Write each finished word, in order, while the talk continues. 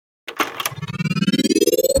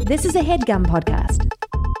This is a HeadGum podcast.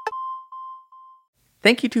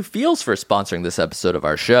 Thank you to Feels for sponsoring this episode of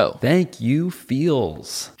our show. Thank you,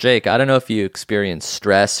 Feels. Jake, I don't know if you experience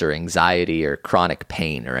stress or anxiety or chronic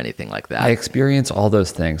pain or anything like that. I experience all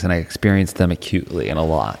those things, and I experience them acutely and a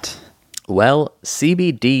lot. Well,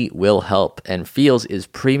 CBD will help, and Feels is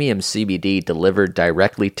premium CBD delivered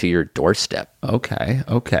directly to your doorstep. Okay.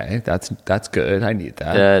 That's good. I need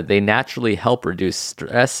that. They naturally help reduce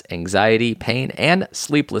stress, anxiety, pain, and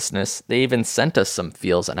sleeplessness. They even sent us some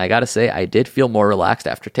Feels, and I gotta say, I did feel more relaxed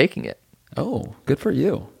after taking it. Oh, good for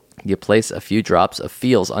you. You place a few drops of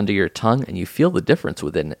Feels under your tongue, and you feel the difference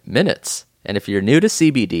within minutes. And if you're new to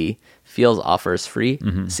CBD, Feels offers free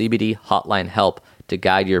CBD hotline help to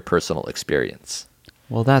guide your personal experience.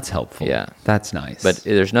 Well, that's helpful. Yeah. That's nice. But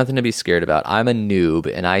there's nothing to be scared about. I'm a noob,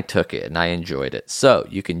 and I took it, and I enjoyed it. So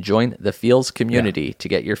you can join the Feels community to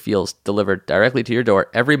get your Feels delivered directly to your door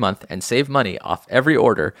every month and save money off every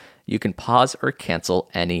order. You can pause or cancel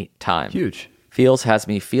any time. Huge. Feels has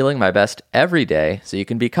me feeling my best every day, so you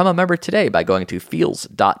can become a member today by going to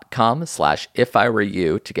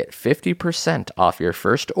feels.com/ifiwereyou to get 50% off your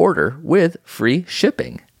first order with free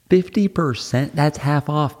shipping. 50%? That's half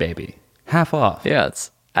off, baby. Half off. Yeah,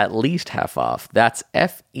 it's at least half off. That's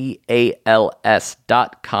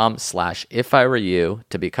feals.com/ifiwereyou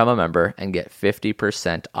to become a member and get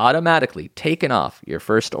 50% automatically taken off your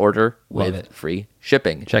first order with free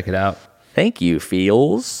shipping. Check it out. Thank you,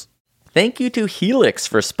 Feels. Thank you to Helix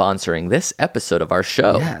for sponsoring this episode of our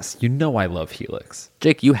show. Yes, you know I love Helix.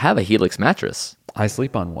 Jake, you have a Helix mattress. I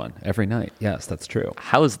sleep on one every night. Yes, that's true.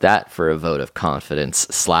 How's that for a vote of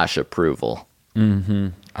confidence/approval?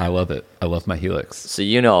 I love it. I love my Helix. So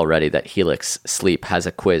you know already that Helix Sleep has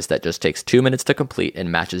a quiz that just takes 2 minutes to complete and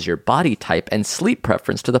matches your body type and sleep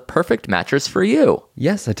preference to the perfect mattress for you.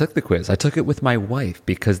 Yes, I took the quiz. I took it with my wife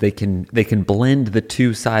because they can blend the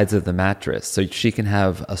two sides of the mattress, so she can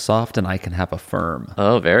have a soft and I can have a firm.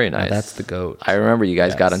 Oh, very nice. Now, that's the goat. I remember you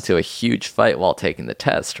guys got into a huge fight while taking the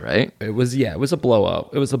test, right? It was a blow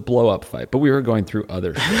up. It was a blow up fight, but we were going through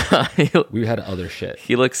other shit. We had other shit.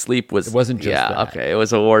 Helix Sleep was... It wasn't just that. Okay. It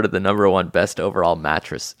was awarded the number one best overall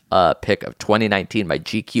mattress pick of 2019 by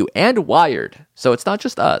GQ and Wired. So it's not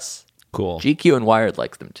just us. Cool. GQ and Wired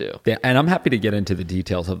likes them too. Yeah, and I'm happy to get into the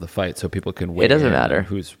details of the fight so people can weigh It doesn't matter.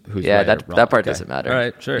 Who's yeah, right that or wrong. that part Okay. doesn't matter. All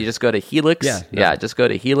right, sure. You just go to Helix. Just go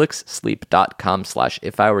to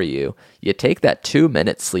helixsleep.com/ifiwereyou. You take that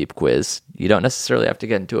 2-minute sleep quiz. You don't necessarily have to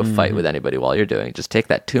get into a fight with anybody while you're doing it. Just take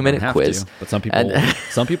that 2-minute quiz. But some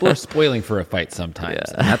people are spoiling for a fight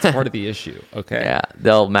sometimes. And that's part of the issue. Okay. Yeah,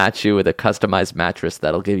 they'll match you with a customized mattress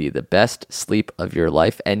that'll give you the best sleep of your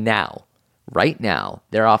life. And right now,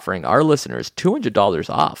 they're offering our listeners $200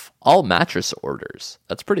 off all mattress orders.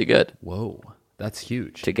 That's pretty good. Whoa, that's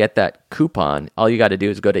huge. To get that coupon, all you got to do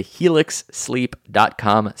is go to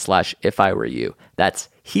helixsleep.com/ifiwereyou. That's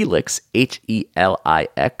Helix,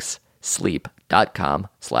 HELIX,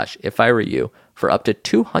 sleep.com/ifiwereyou for up to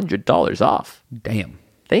 $200 off. Damn.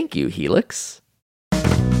 Thank you, Helix.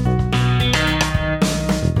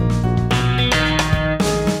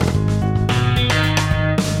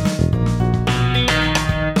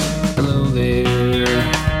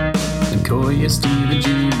 Koya, Steve, and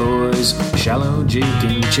G-Boys, Shallow, Jake,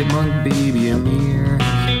 and Chipmunk Baby Amir,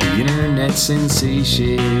 the internet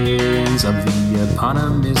sensations of the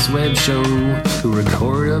eponymous web show, who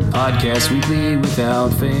record a podcast weekly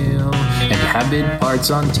without fail, and have bit parts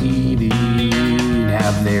on TV, and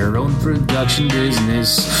have their own production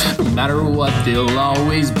business. No matter what, they'll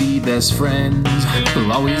always be best friends.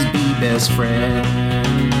 They'll always be best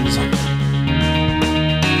friends.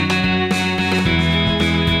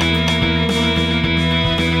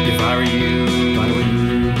 If I were you, if I were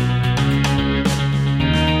you.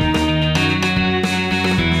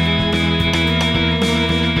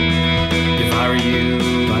 If I were you,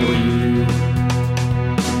 if I were you.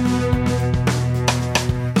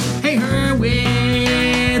 Hey,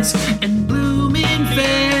 Hurwitz and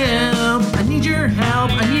Blumenfeld, I need your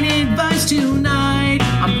help, I need advice tonight.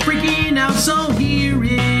 I'm freaking out, so here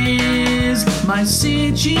is my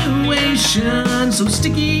situation. So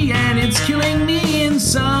sticky and it's killing me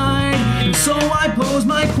inside. And so I pose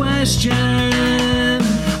my question.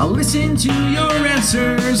 I'll listen to your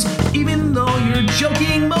answers, even though you're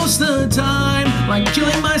joking most of the time, like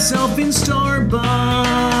killing myself in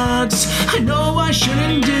Starbucks. I know I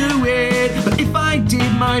shouldn't do it, but if I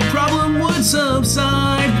did, my problem would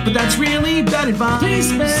subside. But that's really bad advice. Please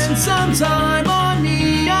spend some time on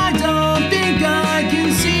me. I don't think I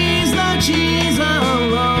can seize the cheese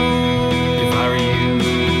alone. If I were you,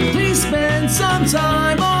 please spend some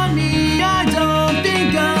time on me. I don't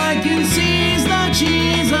think I can seize the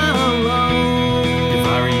cheese alone.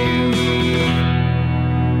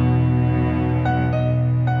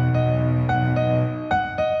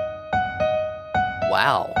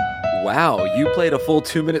 played a full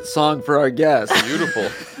 2-minute song for our guest. Beautiful.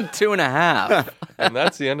 2.5. And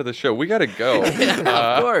that's the end of the show. We got to go.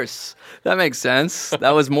 Of course. That makes sense. That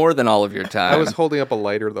was more than all of your time. I was holding up a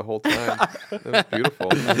lighter the whole time. It was beautiful.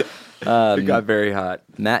 It got very hot.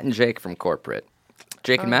 Matt and Jake from corporate.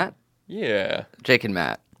 Jake and Matt? Yeah. Jake and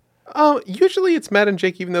Matt. Usually it's Matt and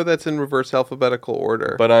Jake, even though that's in reverse alphabetical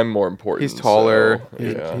order. But I'm more important. He's taller.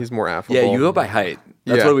 So, He's more affable. Yeah, you go by height.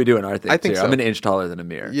 That's Yeah. what we do in our thing, I think too. so. I'm an inch taller than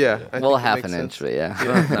Amir. Yeah. I Well, think it half makes an sense. inch, but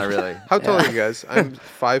yeah. Not really. How tall are you guys? I'm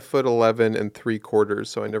 5'11" and 3/4,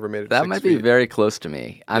 so I never made it. That 6 might feet. be very close to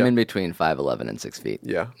me. I'm Yeah. in between 5'11" and 6 feet.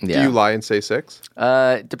 Yeah. Yeah. Do you lie and say 6?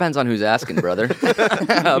 It depends on who's asking, brother.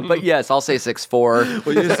 But yes, I'll say 6'4".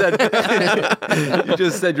 Well, you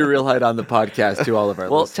just said your real height on the podcast to all of our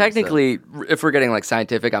Well, listeners, so- technically, if we're getting like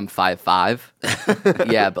scientific, I'm 5'5".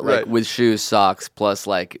 Yeah, but like Right. with shoes, socks, plus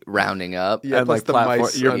like rounding up. Yeah, and plus like the platform,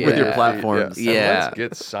 mice with your Yeah. platforms. And Yeah. let's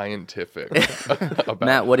get scientific. About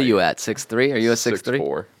Matt, what are height. you at? 6'3"? Are you a 6'3"?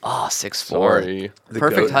 6'4". Oh, 6'4". Sorry.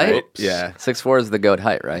 Perfect goat height. height. Yeah. 6'4" is the goat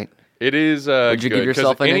height, right? It is Would you give good, 'cause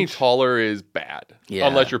yourself an any inch? taller is bad. Yeah.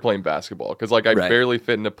 Unless you're playing basketball. Because like I Right. barely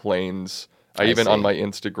fit into planes. I even see. on my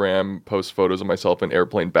Instagram post photos of myself in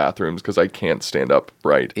airplane bathrooms because I can't stand up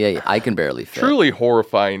right. Yeah, I can barely fit. Truly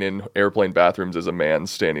horrifying in airplane bathrooms as a man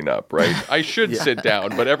standing up, right? I should sit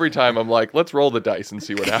down, but every time I'm like, let's roll the dice and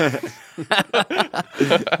see what happens.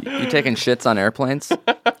 You taking shits on airplanes? Have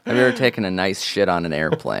you ever taken a nice shit on an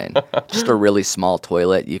airplane? Just a really small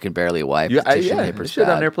toilet you can barely wipe. Yeah, The tissue I paper's shit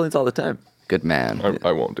on bad. airplanes all the time. Good man.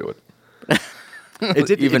 I won't do it. It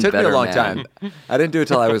took me better, a long man. time. I didn't do it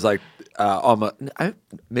till I was like almost.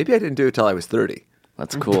 Maybe I didn't do it till I was 30.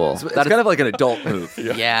 That's cool. It's kind of like an adult move.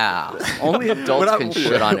 Yeah. Only adults can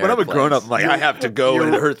shit on when I'm a airplanes. grown up, I'm like, I have to go,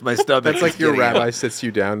 and it hurts my stomach. That's like your Getting up. rabbi sits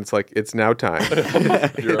you down. It's like, it's now time.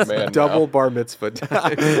 You're a man. Double now. bar mitzvah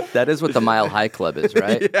time. That is what the Mile High Club is,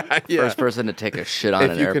 right? Yeah. First person to take a shit on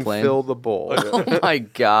If an you airplane. can fill the bowl. Oh my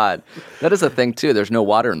god, that is a thing too. There's no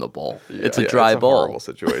water in the bowl. It's a Yeah, dry It's a bowl. horrible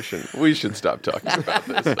situation. We should stop talking about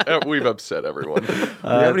this. We've upset everyone. We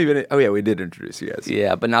haven't even. Oh yeah, we did introduce you guys.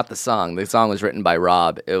 Yeah, but not the song. The song was written by Rob.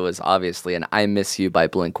 It was obviously an "I Miss You" by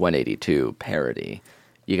Blink-182 parody.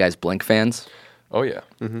 You guys Blink fans? Oh, yeah.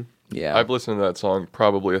 Yeah. I've listened to that song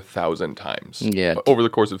probably 1,000 times. Yeah. Over the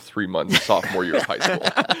course of 3 months, sophomore year of high school.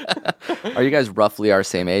 Are you guys roughly our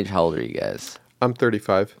same age? How old are you guys? I'm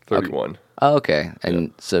 35. 31. Oh, okay.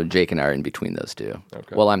 And so Jake and I are in between those two.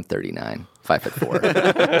 Okay. Well, I'm 39,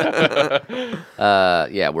 5'4".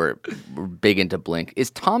 Yeah, we're big into Blink. Is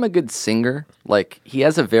Tom a good singer? Like, he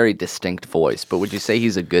has a very distinct voice, but would you say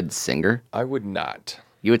he's a good singer? I would not.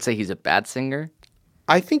 You would say he's a bad singer?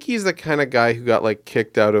 I think he's the kind of guy who got like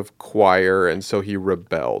kicked out of choir, and so he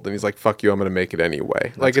rebelled, and he's like, "Fuck you, I'm going to make it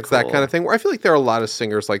anyway." Like it's that cool. kind of thing. Where I feel like there are a lot of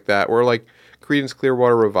singers like that. Where like Creedence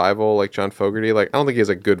Clearwater Revival, like John Fogerty. Like I don't think he has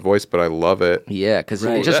a good voice, but I love it. Yeah, because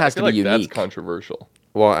Right. it just I has feel to be like that's unique. controversial.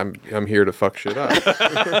 Well, I'm here to fuck shit up.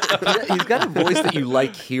 He's got a voice that you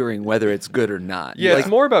like hearing, whether it's good or not. Yeah, Like, it's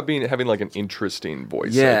more about having like an interesting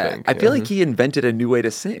voice. yeah, I think. I feel like he invented a new way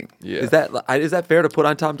to sing. Yeah. Is that fair to put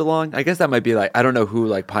on Tom DeLonge? I guess that might be like, I don't know who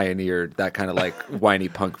like pioneered that kind of like whiny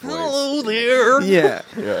punk voice. Hello there. Yeah.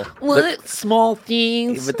 Yeah. What? Small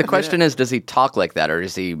things. But the question is, does he talk like that, or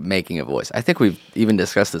is he making a voice? I think we've even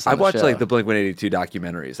discussed this on I the watched show. like the Blink-182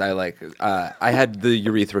 documentaries. I had the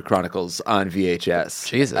Urethra Chronicles on VHS.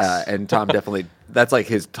 Jesus. And Tom definitely, that's like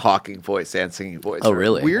his talking voice and singing voice. Oh,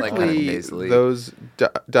 really? Like, kind of Weirdly, nasally. those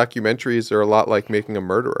documentaries are a lot like Making a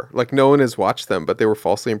Murderer. Like no one has watched them, but they were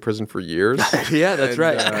falsely imprisoned for years. Yeah, that's And,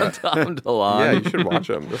 right. Tom DeLonge. Yeah, you should watch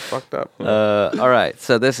them. They're fucked up. All right.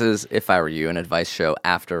 So this is If I Were You, an advice show.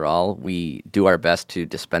 After all, we do our best to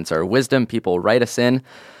dispense our wisdom. People write us in.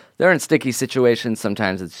 They're in sticky situations.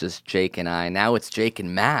 Sometimes it's just Jake and I. Now it's Jake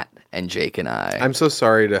and Matt and Jake and I. I'm so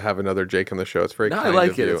sorry to have another Jake on the show. It's very No, I kind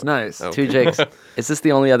like of it. you. It's nice. Oh. Two Jakes. Is this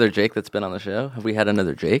the only other Jake that's been on the show? Have we had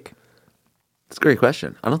another Jake? It's a great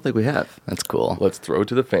question. I don't think we have. That's cool. Let's throw it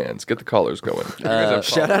to the fans. Get the callers going. You guys have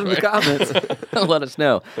Shout out in the problems, comments. Let us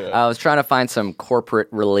know. I was trying to find some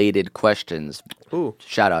corporate-related questions. Ooh.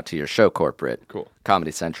 Shout out to your show, Corporate. Cool.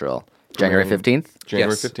 Comedy Central. January 15th?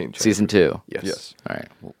 January Yes. 15th. Season 2. Yes. Yes. All right.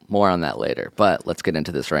 More on that later. But let's get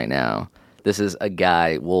into this right now. This is a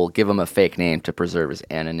guy. We'll give him a fake name to preserve his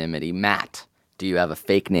anonymity. Matt, do you have a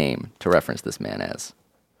fake name to reference this man as?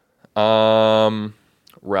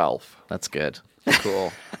 Ralph. That's good.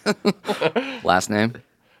 Cool. Last name?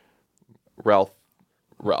 Ralph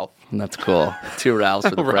Ralph. That's cool. 2 Ralphs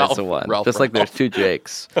for the price of 1. Ralph, Just like there's 2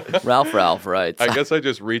 Jakes. Ralph writes. I guess I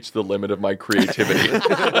just reached the limit of my creativity.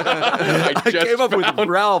 I Came up with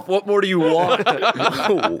Ralph. What more do you want?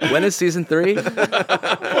 When is season 3?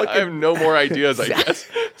 I have no more ideas, I guess.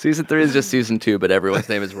 Season 3 is just season 2, but everyone's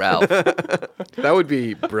name is Ralph. That would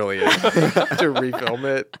be brilliant to refilm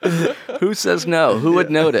it. Who says no? Who would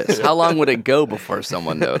notice? How long would it go before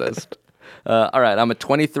someone noticed? All right, I'm a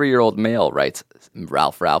 23-year-old male, writes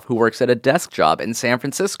Ralph, who works at a desk job in San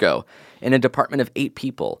Francisco in a department of 8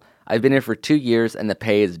 people. I've been here for 2 years, and the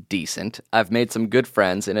pay is decent. I've made some good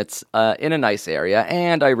friends, and it's in a nice area,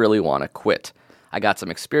 and I really want to quit. I got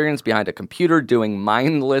some experience behind a computer doing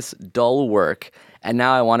mindless, dull work, and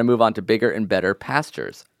now I want to move on to bigger and better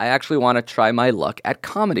pastures. I actually want to try my luck at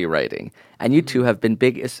comedy writing, and you two have been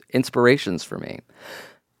big inspirations for me.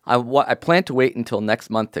 I plan to wait until next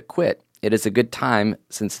month to quit. It is a good time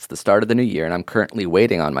since it's the start of the new year, and I'm currently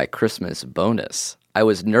waiting on my Christmas bonus. I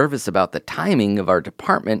was nervous about the timing of our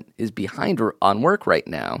department is behind on work right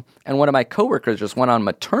now, and one of my coworkers just went on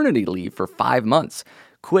maternity leave for 5 months.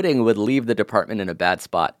 Quitting would leave the department in a bad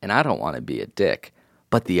spot, and I don't want to be a dick.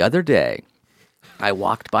 But the other day, I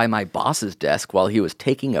walked by my boss's desk while he was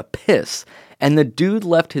taking a piss, and the dude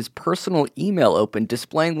left his personal email open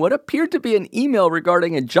displaying what appeared to be an email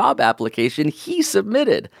regarding a job application he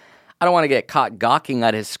submitted. I don't want to get caught gawking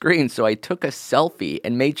at his screen, so I took a selfie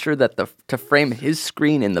and made sure that to frame his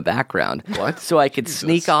screen in the background. What? So I could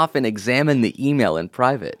sneak off and examine the email in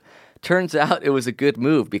private. Turns out it was a good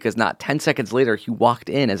move because not 10 seconds later, he walked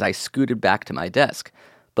in as I scooted back to my desk.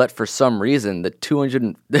 But for some reason, the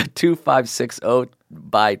 2560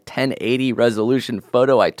 by 1080 resolution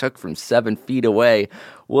photo I took from 7 feet away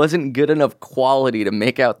wasn't good enough quality to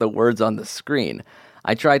make out the words on the screen.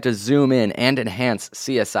 I tried to zoom in and enhance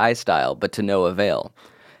CSI style, but to no avail.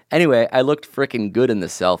 Anyway, I looked frickin' good in the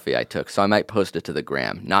selfie I took, so I might post it to the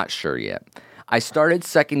gram. Not sure yet. I started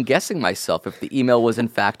second-guessing myself if the email was in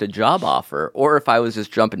fact a job offer, or if I was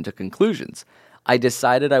just jumping to conclusions. I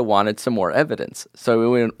decided I wanted some more evidence,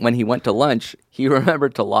 so when he went to lunch, he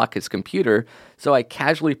remembered to lock his computer, so I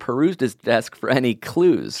casually perused his desk for any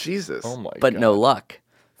clues. Jesus. Oh my But God. no luck.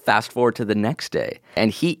 Fast forward to the next day, and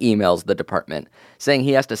he emails the department saying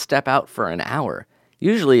he has to step out for an hour.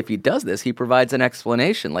 Usually if he does this, he provides an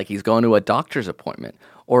explanation like he's going to a doctor's appointment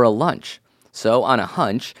or a lunch. So on a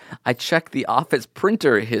hunch, I checked the office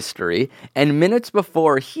printer history, and minutes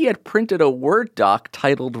before, he had printed a Word doc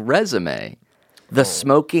titled Resume. The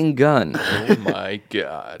smoking gun. Oh my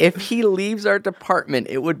God. If he leaves our department,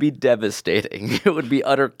 it would be devastating. It would be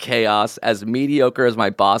utter chaos. As mediocre as my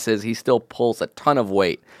boss is, he still pulls a ton of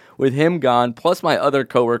weight. With him gone, plus my other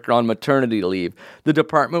coworker on maternity leave, the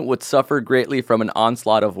department would suffer greatly from an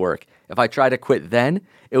onslaught of work. If I tried to quit then,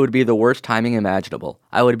 it would be the worst timing imaginable.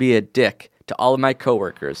 I would be a dick to all of my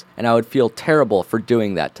coworkers, and I would feel terrible for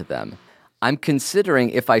doing that to them. I'm considering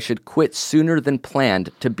if I should quit sooner than planned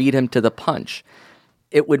to beat him to the punch.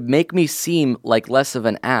 It would make me seem like less of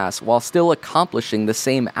an ass while still accomplishing the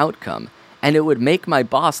same outcome, and it would make my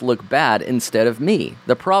boss look bad instead of me.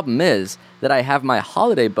 The problem is that I have my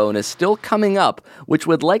holiday bonus still coming up, which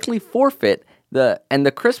would likely forfeit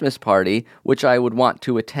the Christmas party, which I would want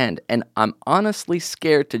to attend, and I'm honestly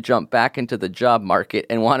scared to jump back into the job market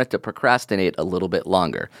and wanted to procrastinate a little bit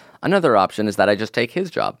longer. Another option is that I just take his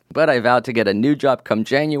job, but I vowed to get a new job come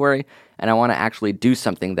January, and I want to actually do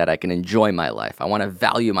something that I can enjoy my life. I want to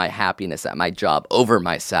value my happiness at my job over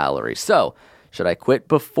my salary. So, should I quit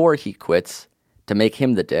before he quits to make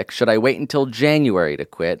him the dick? Should I wait until January to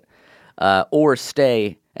quit, or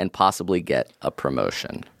stay and possibly get a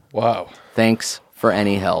promotion? Wow. Thanks for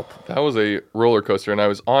any help. That was a roller coaster, and I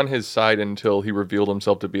was on his side until he revealed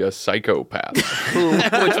himself to be a psychopath.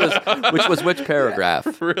 which was which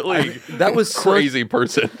paragraph? Really That was crazy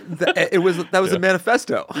person. That was a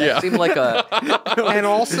manifesto. Yeah. Seemed like And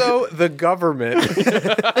also the government.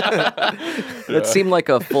 that seemed like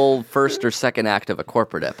a full first or second act of a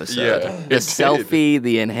corporate episode. Yeah, The it selfie,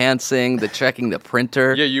 the enhancing, the checking the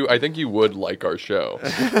printer. Yeah, I think you would like our show.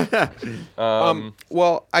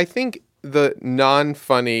 Well, I think the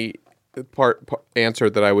non-funny answer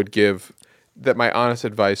that I would give, that my honest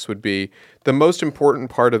advice would be, the most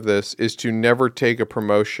important part of this is to never take a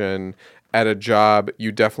promotion at a job you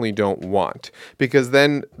definitely don't want. Because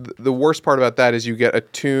then the worst part about that is you get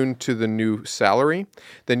attuned to the new salary.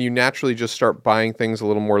 Then you naturally just start buying things a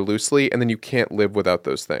little more loosely, and then you can't live without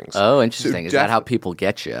those things. Oh, interesting. So Is that how people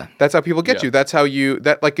get you? That's how people get Yeah. you. That's how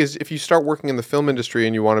is if you start working in the film industry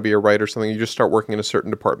and you want to be a writer or something, you just start working in a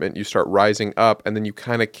certain department, you start rising up, and then you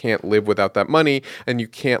kind of can't live without that money, and you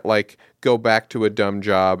can't go back to a dumb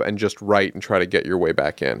job and just write and try to get your way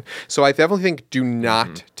back in. So I definitely think do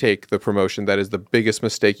not take the promotion. That is the biggest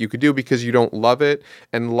mistake you could do because you don't love it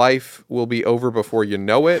and life will be over before you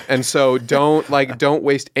know it. And so don't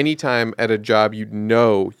waste any time at a job you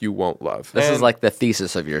know you won't love. This is like the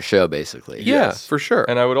thesis of your show, basically. Yeah, for sure.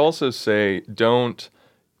 And I would also say don't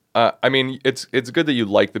I mean, it's good that you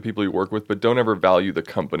like the people you work with, but don't ever value the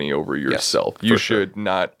company over yourself. You should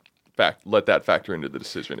not let that factor into the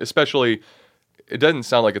decision, especially. It doesn't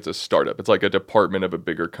sound like it's a startup. It's like a department of a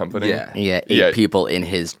bigger company. Yeah, eight people in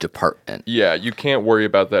his department. Yeah, you can't worry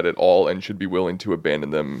about that at all and should be willing to abandon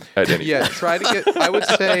them at any Yeah, point. try to get, I would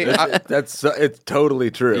say... It's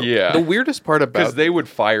totally true. Yeah. The weirdest part about... Because they would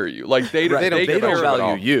fire you. Like, they don't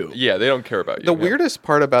value you. Yeah, they don't care about you. The weirdest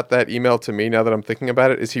part about that email to me, now that I'm thinking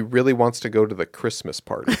about it, is he really wants to go to the Christmas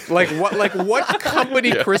party. What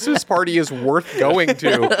company Christmas party is worth going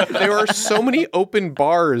to? There are so many open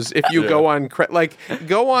bars if you go on...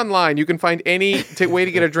 go online. You can find any way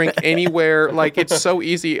to get a drink anywhere. Like, it's so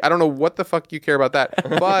easy. I don't know what the fuck you care about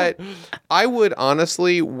that. But I would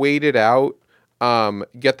honestly wait it out.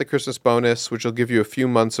 Get the Christmas bonus, which will give you a few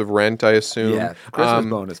months of rent, I assume. Yeah, Christmas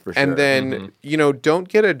bonus for sure. And then, don't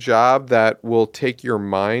get a job that will take your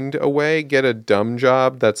mind away. Get a dumb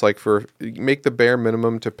job that's like make the bare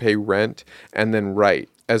minimum to pay rent and then write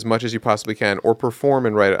as much as you possibly can, or perform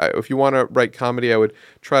and write. If you want to write comedy, I would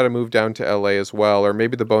try to move down to LA as well, or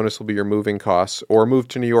maybe the bonus will be your moving costs, or move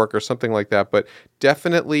to New York or something like that. But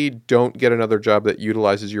definitely don't get another job that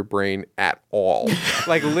utilizes your brain at all.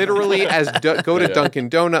 Like literally go to Dunkin'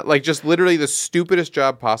 Donut, like just literally the stupidest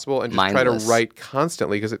job possible and just Mindless. try to write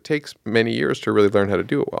constantly because it takes many years to really learn how to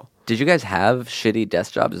do it well. Did you guys have shitty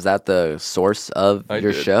desk jobs? Is that the source of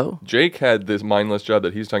your show? Jake had this mindless job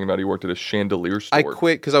that he's talking about. He worked at a chandelier store. I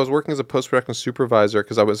quit because I was working as a post-production supervisor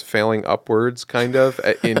because I was failing upwards kind of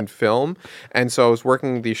in film. And so I was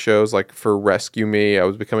working these shows like for Rescue Me. I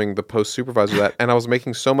was becoming the post-supervisor of that. And I was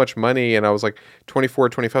making so much money and I was like 24,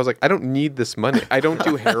 25. I was like, I don't need this money. I don't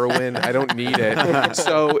do heroin. I don't need it.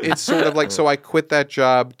 So it's sort of like, so I quit that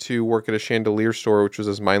job to work at a chandelier store, which was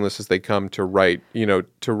as mindless as they come to write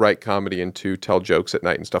comedy and to tell jokes at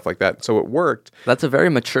night and stuff like that. So it worked. That's a very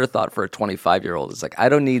mature thought for a 25-year-old. It's like, I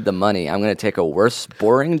don't need the money. I'm going to take a worse,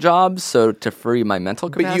 boring job to free my mental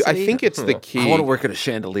capacity. But I think it's the key. I want to work at a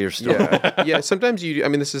chandelier store. Yeah. Sometimes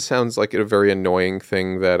sounds like a very annoying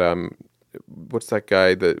thing that what's that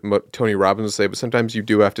guy that Tony Robbins would say? But sometimes you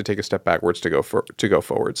do have to take a step backwards to go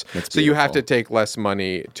forwards. So you have to take less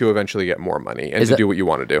money to eventually get more money and do what you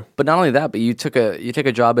want to do. But not only that, but you took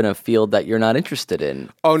a job in a field that you're not interested in.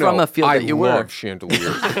 Oh no, from a field that you I love were.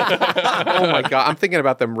 chandeliers. Oh my god, I'm thinking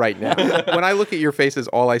about them right now. When I look at your faces,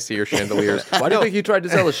 all I see are chandeliers. Why do you think you tried to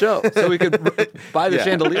sell a show so we could buy the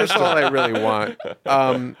chandelier That's all I really want.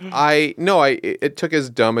 It took as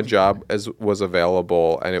dumb a job as was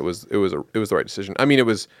available, and it was the right decision. I mean, it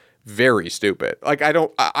was very stupid. Like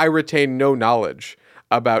I retain no knowledge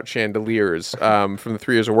about chandeliers from the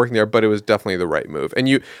 3 years of working there, but it was definitely the right move. And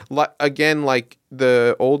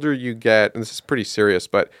the older you get, and this is pretty serious,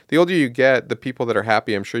 but the older you get, the people that are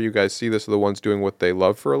happy, I'm sure you guys see this, are the ones doing what they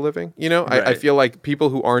love for a living. Right. I feel like people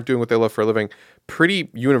who aren't doing what they love for a living, pretty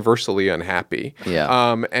universally unhappy.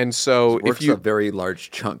 Yeah. And so Work's a very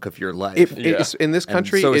large chunk of your life. it's, in this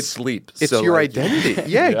country, so it's sleep. It's So, your like,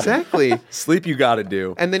 identity. Yeah, exactly. Sleep you got to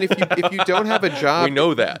do. And then if you don't have a job, We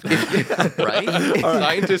know that. Right?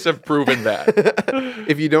 Scientists have proven that.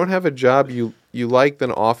 if you don't have a job you like,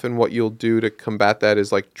 then often what you'll do to combat that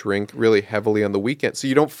is like drink really heavily on the weekend. So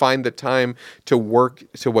you don't find the time to work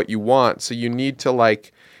to what you want. So you need to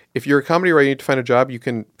if you're a comedy writer, you need to find a job you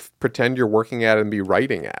can pretend you're working at and be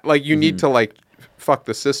writing at. Like you need to fuck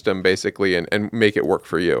the system basically and make it work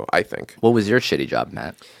for you, I think. What was your shitty job,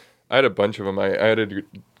 Matt? I had a bunch of them.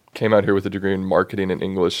 Came out here with a degree in marketing and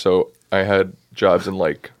English, so I had jobs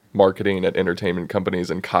in marketing at entertainment companies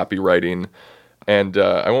and copywriting. And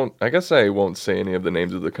I guess I won't say any of the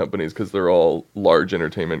names of the companies because they're all large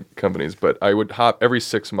entertainment companies, but I would every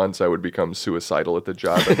 6 months I would become suicidal at the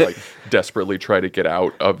job and desperately try to get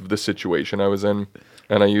out of the situation I was in.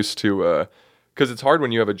 And I used to, because it's hard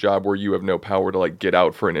when you have a job where you have no power to get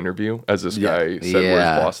out for an interview, as this guy said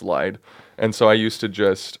where his boss lied. And so I used to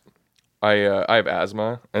just, I have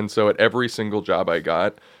asthma. And so at every single job I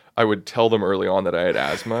got, I would tell them early on that I had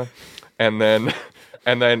asthma. And then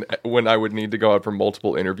when I would need to go out for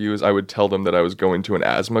multiple interviews, I would tell them that I was going to an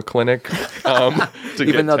asthma clinic.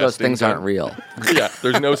 Even though those things aren't real. Yeah,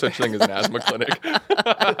 there's no such thing as an asthma clinic.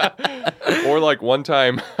 Or one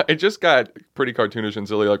time, I just got pretty cartoonish and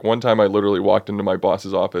silly. Like one time I literally walked into my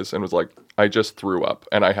boss's office and was like, I just threw up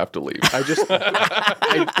and I have to leave. I just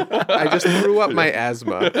threw up my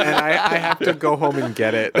asthma, and I have to go home and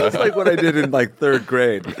get it. That's like what I did in like 3rd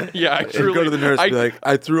grade. Yeah, I I'd truly go to the nurse and be like,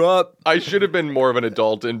 I threw up. I should have been more of an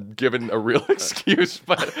adult and given a real excuse,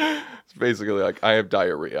 but it's basically like I have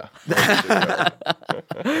diarrhea.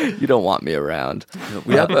 You don't want me around.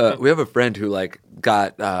 We have a friend who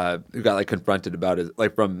got confronted about his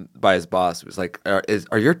by his boss. It was like,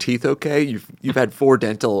 are your teeth okay? You've had 4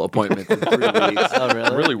 dental appointments in 3 weeks. Oh, really?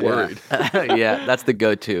 I'm really worried. Yeah, that's the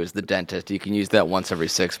go-to is the dentist. You can use that once every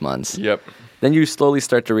 6 months. Yep. Then you slowly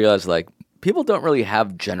start to realize like people don't really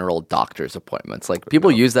have general doctor's appointments. Like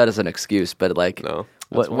people use that as an excuse, but like No.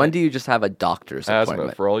 when do you just have a doctor's Asthma.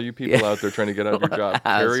 appointment? For all you people out there trying to get out of your job,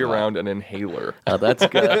 carry Asthma. around an inhaler. Oh, that's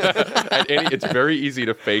good. It's very easy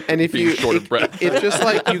to fake And if being you, short of breath. it's just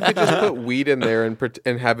like you could just put weed in there and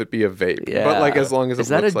have it be a vape. Yeah. But like as long as it Is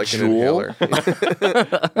that looks a like Juul? an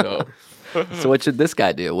inhaler. No. So what should this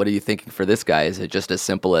guy do? What are you thinking for this guy? Is it just as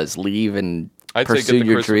simple as leave and I'd say pursue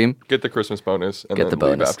your dream? Get the Christmas bonus and Get then the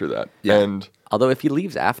leave bonus. after that. Yeah. And Although if he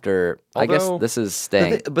leaves after, I guess Although- this is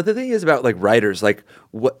staying. But the thing is about like writers, like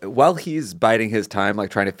while he's biding his time,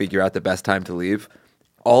 like trying to figure out the best time to leave,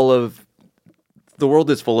 all of the world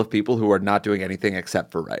is full of people who are not doing anything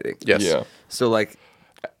except for writing. Yes. yeah. So like,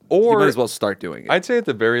 Or you might as well start doing it. I'd say at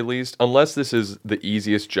the very least, unless this is the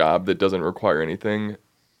easiest job that doesn't require anything,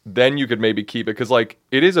 then you could maybe keep it. Because, like,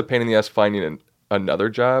 it is a pain in the ass finding another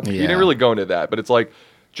job. You Yeah. didn't really go into that, but it's like,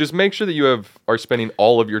 just make sure that you are spending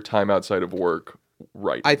all of your time outside of work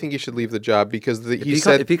right. I think he should leave the job because if he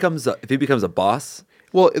said if he becomes a boss,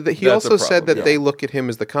 Well, he That's a also said problem, that they look at him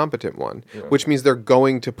as the competent one, which means they're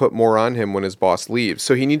going to put more on him when his boss leaves.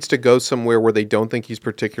 So he needs to go somewhere where they don't think he's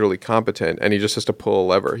particularly competent, and he just has to pull a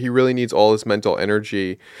lever. He really needs all his mental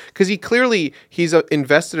energy because he's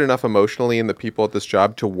invested enough emotionally in the people at this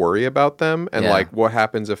job to worry about them and Yeah. like what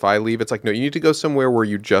happens if I leave. It's like, no, you need to go somewhere where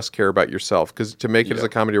you just care about yourself because to make it as a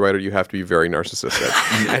comedy writer, you have to be very narcissistic,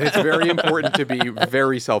 and it's very important to be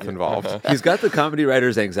very self-involved. he's got the comedy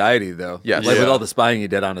writer's anxiety though. Yes. Like with Yeah. all the spying he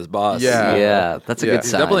did on his boss. Yeah. Yeah, that's a Yeah. good He's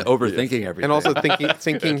sign. Definitely overthinking everything. And also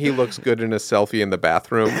thinking he looks good in a selfie in the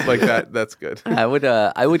bathroom like that's good. I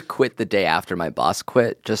would quit the day after my boss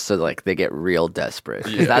quit just so like they get real desperate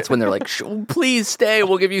because that's when they're like, please stay,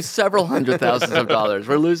 we'll give you several $100,000s.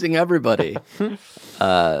 We're losing everybody.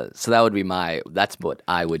 So that would be that's what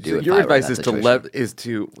I would do. So if your I were in advice that is situation.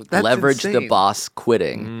 to that's leverage the insane. boss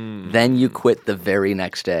quitting. Then you quit the very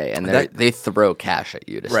next day, and they throw cash at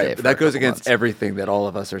you to stay. Right, For but that a goes couple against months. everything that all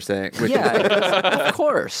of us are saying. Which Yeah, of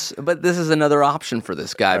course. But this is another option for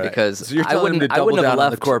this guy because so you're I telling him wouldn't. to I double wouldn't down have on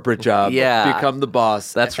left the corporate job, Yeah. become the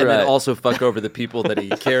boss. That's and right. then also fuck over the people that he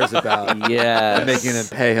cares about. Yes. and making them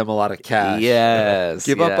pay him a lot of cash. Yes.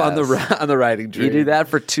 give up on the writing dream. You do that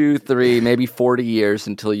for 2, 3, maybe 40 years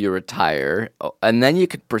until you retire, and then you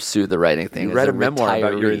could pursue the writing thing. You as read a memoir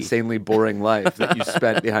about your retiree. insanely boring life that you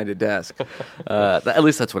spent behind a desk. At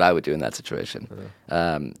least that's what I would do in that situation.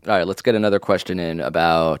 All right, let's get another question in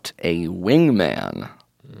about a wingman.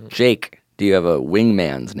 Jake, do you have a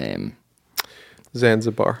wingman's name?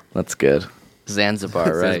 Zanzibar. That's good. Zanzibar,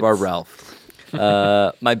 right? Zanzibar Ralph.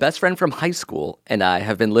 My best friend from high school and I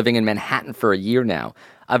have been living in Manhattan for a year now.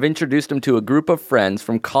 I've introduced him to a group of friends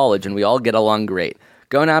from college, and we all get along great.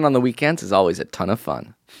 Going out on the weekends is always a ton of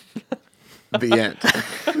fun. The end.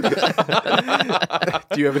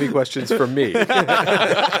 Do you have any questions for me?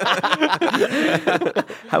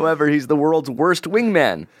 However, he's the world's worst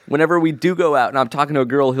wingman. Whenever we do go out and I'm talking to a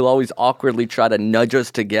girl, he'll always awkwardly try to nudge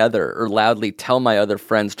us together or loudly tell my other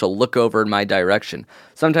friends to look over in my direction.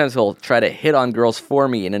 Sometimes he'll try to hit on girls for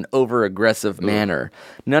me in an over-aggressive manner.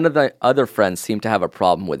 None of the other friends seem to have a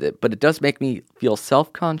problem with it, but it does make me feel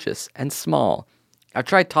self-conscious and small. I've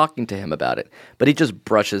tried talking to him about it, but he just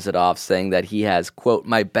brushes it off, saying that he has, quote,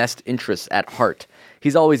 my best interests at heart.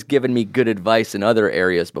 He's always given me good advice in other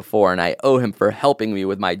areas before, and I owe him for helping me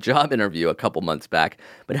with my job interview a couple months back.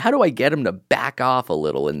 But how do I get him to back off a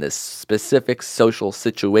little in this specific social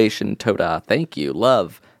situation? Toda, thank you.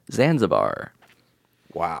 Love, Zanzibar.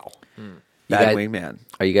 Wow. Bad guys- wingman.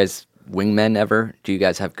 Are you guys wingmen ever? Do you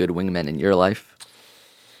guys have good wingmen in your life?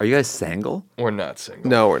 Are you guys single? We're not single.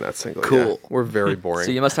 No, we're not single. Cool. Yeah. We're very boring.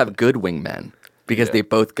 So you must have good wingmen because they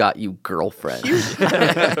both got you girlfriends.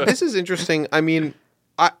 This is interesting. I mean,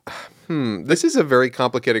 this is a very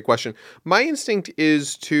complicated question. My instinct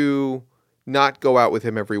is to not go out with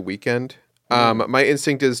him every weekend. My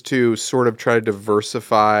instinct is to sort of try to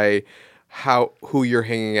diversify who you're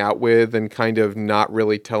hanging out with and kind of not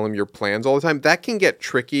really tell him your plans all the time. That can get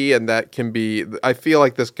tricky, and that can be. I feel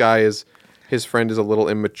like this guy his friend is a little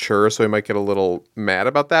immature, so he might get a little mad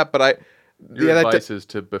about that. But Your advice is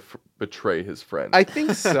to betray his friend. I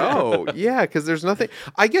think so. Yeah, because there's nothing.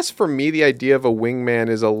 I guess for me, the idea of a wingman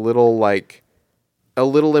is a little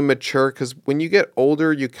immature, because when you get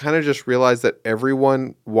older, you kind of just realize that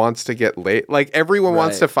everyone wants to get laid. Like everyone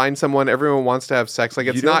wants to find someone. Everyone wants to have sex. Like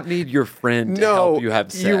you don't need your friend to help you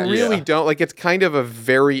have sex. You really don't. Like it's kind of a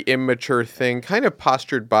very immature thing, kind of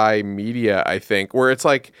postured by media, I think, where it's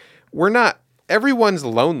like everyone's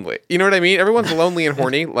lonely. You know what I mean? Everyone's lonely and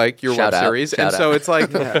horny, like your web series. And so it's like,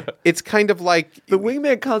 it's kind of like... The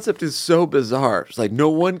wingman concept is so bizarre. It's like, no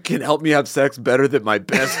one can help me have sex better than my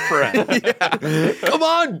best friend. Come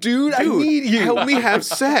on, dude, I need you. Help me have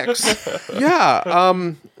sex. Yeah.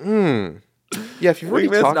 Yeah, if you've already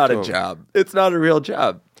Wingman's talked not to a him. job. It's not a real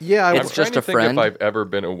job. Yeah. It's just a friend. If I've ever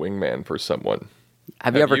been a wingman for someone.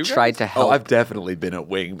 Have you ever you tried guys? to help? Oh, I've definitely been a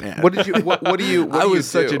wingman. What did you... What do you... What I do you was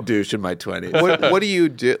such do? a douche in my 20s. What do you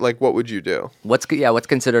do? Like, what would you do? What's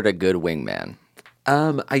considered a good wingman?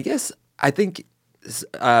 I think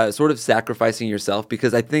sort of sacrificing yourself,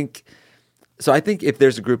 because I think if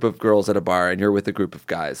there's a group of girls at a bar and you're with a group of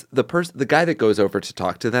guys, the guy that goes over to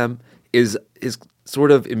talk to them is sort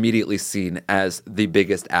of immediately seen as the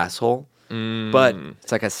biggest asshole. But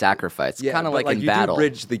It's like a sacrifice. Kind of but, like in you battle. do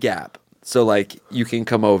bridge the gap. So like you can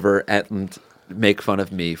come over and make fun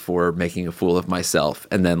of me for making a fool of myself,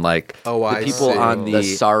 and then like I the people see. on The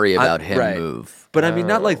sorry about him right. move. But I mean,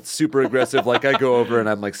 not like super aggressive. Like I go over and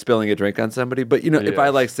I'm like spilling a drink on somebody. But you know, if I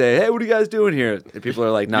like say, "Hey, what are you guys doing here?" And people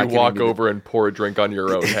are like, "Not." You walk over and pour a drink on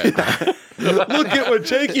your own head. Look at what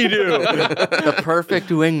Jakey do. The perfect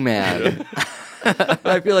wingman.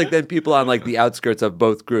 I feel like then people on like the outskirts of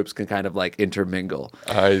both groups can kind of like intermingle.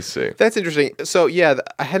 I see. That's interesting. So, yeah,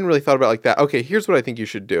 I hadn't really thought about it like that. Okay, here's what I think you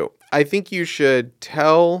should do. I think you should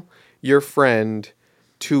tell your friend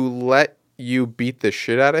to let you beat the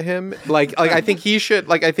shit out of him. Like I think he should,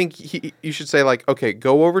 you should say like, okay,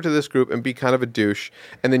 go over to this group and be kind of a douche,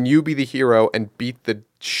 and then you be the hero and beat the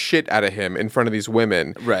shit out of him in front of these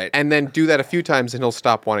women. Right. And then do that a few times and he'll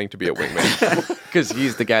stop wanting to be a wingman. Because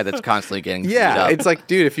he's the guy that's constantly getting beat Yeah, up. it's like,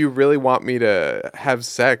 dude, if you really want me to have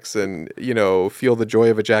sex and, feel the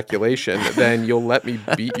joy of ejaculation, then you'll let me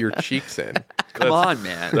beat your cheeks in. Come on,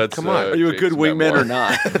 man. That's, Come on. Are you a good Jake's wingman or memoir.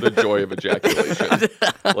 not? The joy of ejaculation.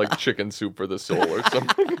 Like chicken soup for the soul or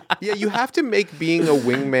something. Yeah, you have to make being a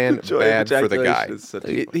wingman Joy of bad for the guy. ejaculation is such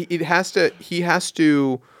a-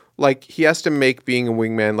 He has to make being a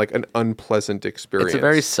wingman like an unpleasant experience. It's a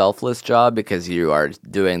very selfless job because you are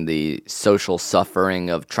doing the social suffering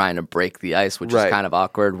of trying to break the ice, which Right. is kind of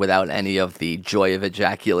awkward without any of the joy of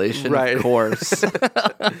ejaculation, Right. of course.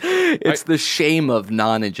 It's the shame of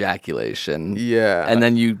non-ejaculation. Yeah. And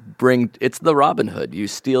then it's the Robin Hood. You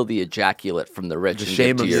steal the ejaculate from the rich. The and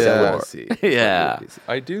shame give of to your celibacy. poor. Yeah.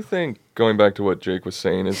 I do think, going back to what Jake was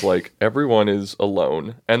saying, is like everyone is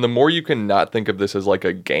alone. And the more you can not think of this as like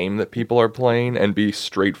a game that people are playing and be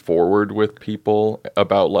straightforward with people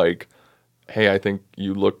about like, hey, I think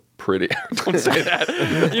you look pretty. Don't say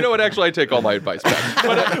that. You know what? Actually, I take all my advice back.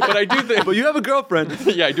 But I do think. But you have a girlfriend.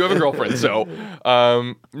 Yeah, I do have a girlfriend. So,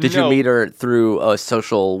 Did you meet her through a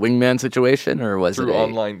social wingman situation, or was through it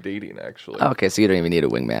online dating? Actually, Okay, so you don't even need a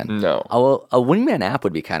wingman. No. Oh, well, a wingman app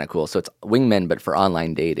would be kind of cool. So it's Wingmen, but for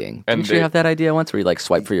online dating. And Didn't you they- have that idea once, where you like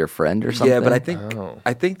swipe for your friend or something? Yeah, but I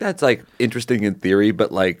think that's like interesting in theory,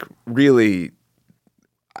 but like really,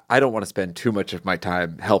 I don't want to spend too much of my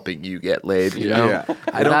time helping you get laid. You know, Yeah.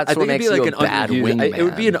 I don't. That's I what think it'd be makes like you an a bad underused. It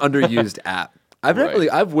would be an wingman. underused app. I've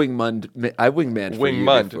wingman for you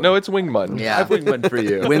Wingmund. before. No, it's Wingmund. Yeah. I've wingman for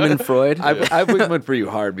you. Women Freud I've wingman for you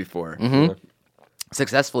hard before.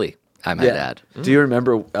 successfully, I might add. Do you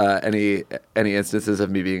remember any instances of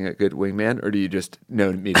me being a good wingman, or do you just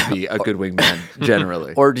know me to be a good wingman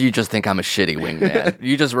generally? Or do you just think I'm a shitty wingman?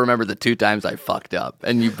 You just remember the 2 times I fucked up,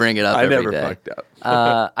 and you bring it up I every never day. fucked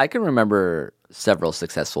up. I can remember several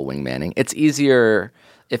successful wingmanning. It's easier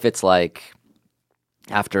if it's like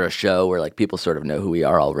after a show where like people sort of know who we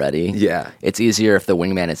are already. Yeah. It's easier if the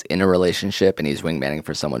wingman is in a relationship and he's wingmanning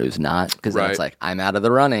for someone who's not, because then it's Right. like, I'm out of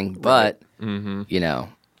the running, but,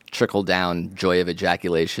 trickle down joy of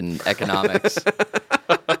ejaculation economics.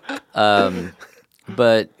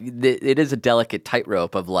 But it is a delicate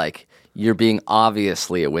tightrope of like, you're being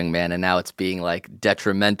obviously a wingman and now it's being like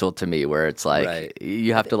detrimental to me, where it's like Right.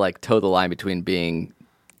 you have to like toe the line between being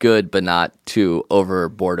good but not too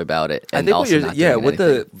overboard about it. I And think also not doing what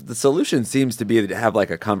anything. the solution seems to be to have like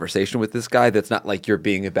a conversation with this guy that's not like you're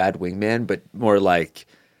being a bad wingman, but more like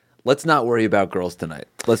let's not worry about girls tonight.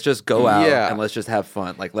 Let's just go out Yeah. and let's just have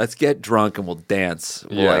fun. Like, let's get drunk and we'll dance.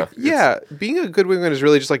 Yeah. Being a good wingman is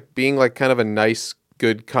really just like being like kind of a nice,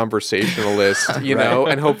 good conversationalist, you know,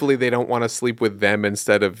 and hopefully they don't want to sleep with them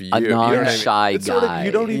instead of you. A You know what I mean? non-shy It's sort of, guy.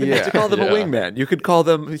 you don't even have to call them a Yeah. wingman. You could call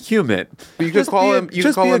them human. You could call them. You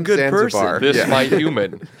could call be a them good Zanzibar. person. This my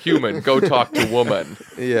human. Go talk to woman.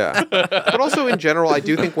 Yeah, but also in general, I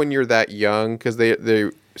do think when you're that young, because they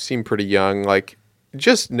seem pretty young, like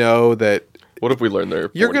just know that What if we learn they're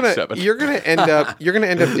you're 47? gonna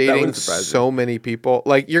end up dating so many people.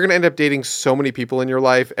 Like you're gonna end up dating so many people in your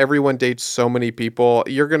life. Everyone dates so many people.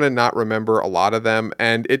 You're gonna not remember a lot of them,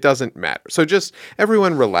 and it doesn't matter. So just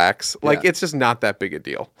everyone relax. Like it's just not that big a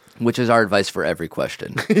deal. Which is our advice for every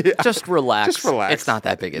question. Just relax. Just relax. It's not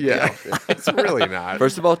that big a Yeah, deal. it's really not.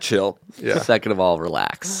 First of all, chill. Yeah. Second of all,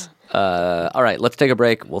 relax. All right, let's take a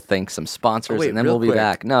break. We'll thank some sponsors, and then real we'll be quick.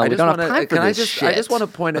 back. No, I we just don't have wanna- time for can this I just, shit. I just want to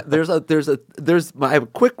point out I have a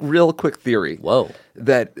real quick theory. Whoa.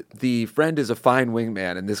 That the friend is a fine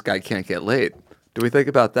wingman and this guy can't get laid. Do we think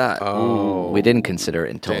about that? We didn't consider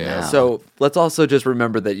it until now. So let's also just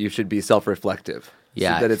remember that you should be self-reflective.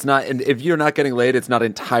 Yeah. So that it's not, and if you're not getting laid, it's not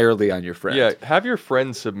entirely on your friend. Yeah, have your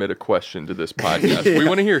friend submit a question to this podcast. We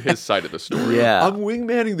want to hear his side of the story. yeah, I'm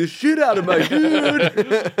wingmanning the shit out of my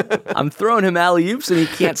dude. I'm throwing him alley-oops and he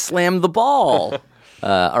can't slam the ball.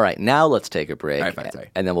 All right, now let's take a break. All right, fine, sorry.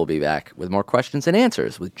 And then we'll be back with more questions and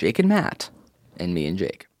answers with Jake and Matt and me and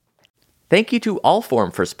Jake. Thank you to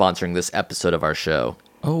Allform for sponsoring this episode of our show.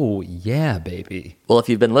 Oh, yeah, baby. Well, if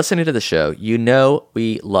you've been listening to the show, you know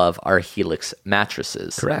we love our Helix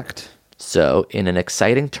mattresses. Correct. So, in an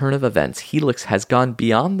exciting turn of events, Helix has gone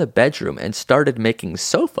beyond the bedroom and started making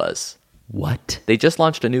sofas. What? They just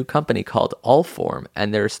launched a new company called Allform,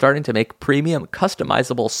 and they're starting to make premium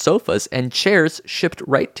customizable sofas and chairs shipped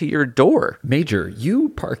right to your door. Major, you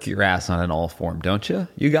park your ass on an Allform, don't you?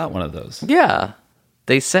 You got one of those. Yeah.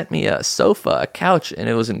 They sent me a sofa, a couch, and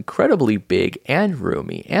it was incredibly big and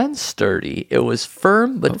roomy and sturdy. It was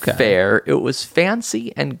firm but Okay. fair. It was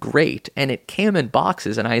fancy and great, and it came in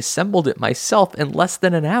boxes, and I assembled it myself in less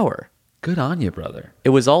than an hour. Good on you, brother. It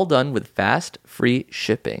was all done with fast, free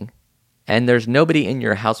shipping. And there's nobody in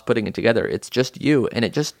your house putting it together. It's just you, and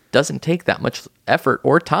it just doesn't take that much effort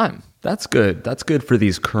or time. That's good. That's good for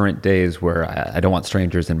these current days where I don't want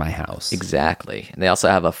strangers in my house. Exactly. And they also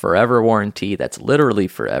have a forever warranty that's literally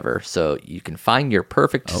forever. So you can find your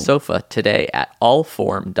perfect sofa today at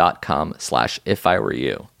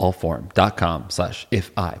allform.com/ifiwereyou.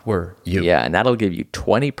 Allform.com/if-I-were-you. Yeah, and that'll give you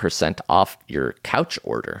 20% off your couch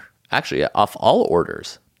order. Actually, off all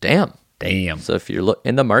orders. Damn. So if you're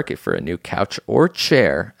in the market for a new couch or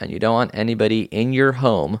chair and you don't want anybody in your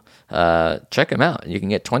home, check them out. You can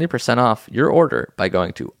get 20% off your order by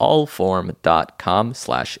going to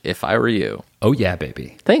allform.com/ifiwereyou. Oh, yeah,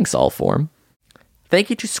 baby. Thanks, Allform.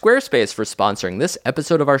 Thank you to Squarespace for sponsoring this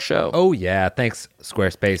episode of our show. Oh, yeah. Thanks,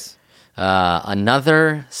 Squarespace.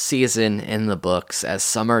 Another season in the books as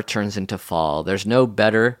summer turns into fall. There's no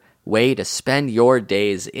better way to spend your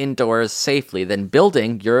days indoors safely than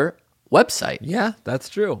building your website. Yeah, that's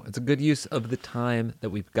true. It's a good use of the time that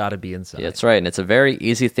we've got to be inside. Yeah, that's right. And it's a very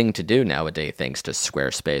easy thing to do nowadays thanks to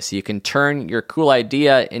Squarespace. You can turn your cool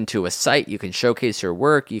idea into a site. You can showcase your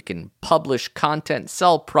work. You can publish content,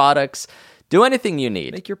 sell products, do anything you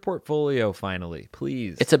need. Make your portfolio finally,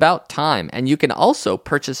 please. It's about time. And you can also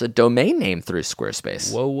purchase a domain name through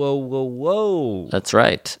Squarespace. Whoa. That's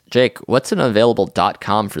right. Jake, what's an available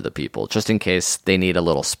 .com for the people, just in case they need a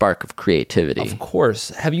little spark of creativity? Of course.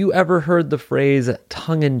 Have you ever heard the phrase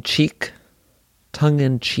tongue-in-cheek?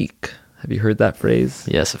 Tongue-in-cheek. Have you heard that phrase?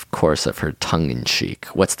 Yes, of course I've heard tongue-in-cheek.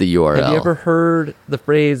 What's the URL? Have you ever heard the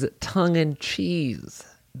phrase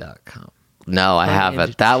tongueandcheese.com? No, I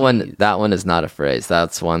haven't. That cheese. one is not a phrase.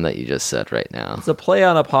 That's one that you just said right now. It's a play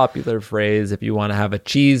on a popular phrase. If you want to have a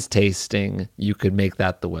cheese tasting, you could make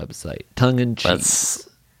that the website. Tongue-in-cheese.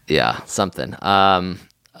 That's something.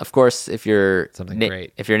 Of course, if your Something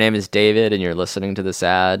great. if your name is David and you're listening to this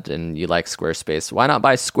ad and you like Squarespace, why not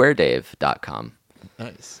buy squaredave.com?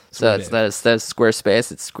 Nice. So that's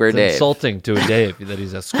Squarespace. It's Square It's Dave. insulting to a Dave that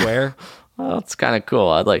he's a square. Well, it's kind of cool.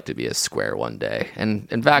 I'd like to be a square one day. And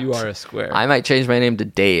in fact, You are a square. I might change my name to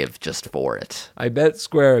Dave just for it. I bet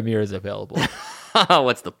Square Amir is available.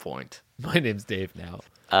 What's the point? My name's Dave now.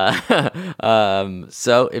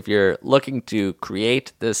 So if you're looking to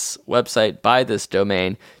create this website, buy this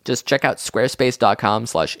domain, just check out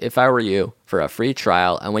squarespace.com/ifiwereyou for a free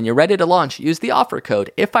trial. And when you're ready to launch, use the offer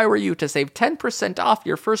code IFIWEREYOU to save 10% off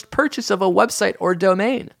your first purchase of a website or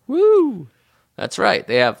domain. Woo! That's right.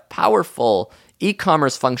 They have powerful,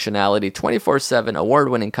 e-commerce functionality, 24/7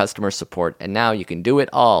 award-winning customer support, and now you can do it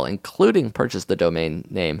all, including purchase the domain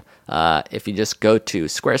name. If you just go to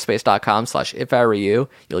squarespace.com/ifiwereyou,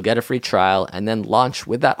 you'll get a free trial and then launch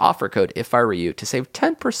with that offer code ifiwereyou to save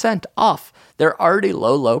 10% off their already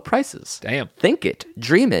low prices. Damn. Think it,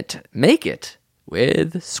 dream it, make it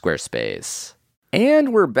with Squarespace.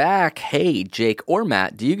 And we're back. Hey, Jake or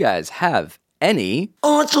Matt, do you guys have any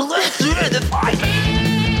unsolicited advice?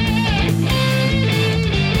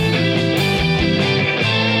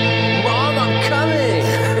 Mom, I'm coming.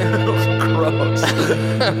 Gross.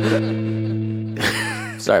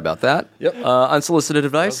 Sorry about that. Yep. Unsolicited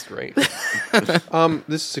advice. That's great.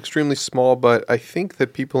 This is extremely small, but I think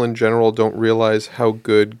that people in general don't realize how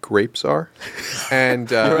good grapes are.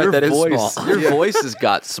 And Your that is voice, small. your voice has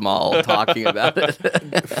got small talking about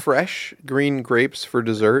it. fresh green grapes for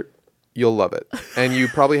dessert, you'll love it. And you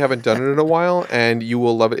probably haven't done it in a while, and you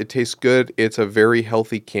will love it. It tastes good. It's a very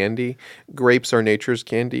healthy candy. Grapes are nature's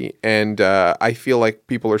candy, and I feel like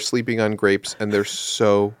people are sleeping on grapes, and they're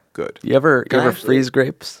so good. You ever freeze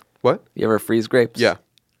grapes? What? You ever freeze grapes? Yeah,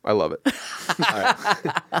 I love it.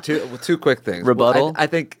 Two quick things. Rebuttal? Well, I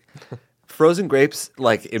think frozen grapes,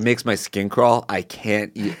 like, it makes my skin crawl. I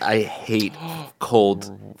can't eat. I hate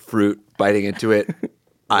cold fruit biting into it.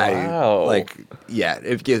 Wow.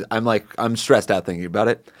 I'm stressed out thinking about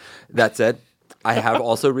it. That said, I have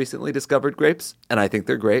also recently discovered grapes, and I think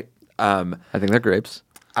they're great. I think they're grapes.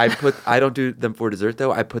 I don't do them for dessert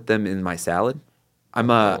though. I put them in my salad. I'm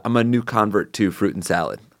a new convert to fruit and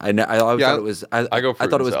salad. I always thought it was. I go I fruit thought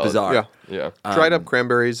it and was salad. bizarre. Yeah. Yeah. Dried up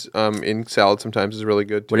cranberries in salad sometimes is really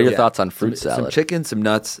good, too. What are your thoughts on fruit Some salad? chicken, some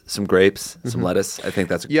nuts, some grapes, some lettuce. I think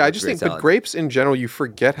that's Yeah, I that's just great think the salad. grapes in general, you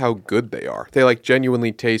forget how good they are. They like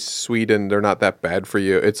genuinely taste sweet and they're not that bad for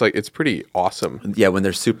you. It's like, it's pretty awesome. Yeah, when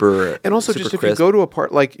they're super. And also super just if crisp. you go to a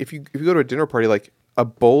part, like if you go to a dinner party, like a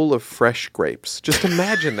bowl of fresh grapes. Just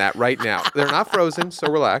imagine that right now. They're not frozen, so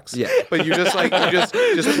relax. Yeah. But you just put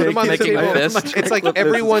them on the Making a table. fist. It's like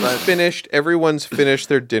everyone's finished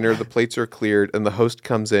their dinner, the plates are cleared, and the host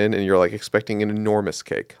comes in and you're like expecting an enormous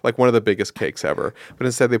cake, like one of the biggest cakes ever. But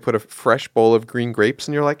instead they put a fresh bowl of green grapes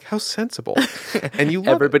and you're like, how sensible. And you love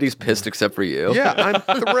Everybody's pissed except for you. it. Yeah,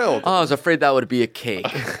 I'm thrilled. Oh, I was afraid that would be a cake.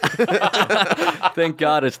 Thank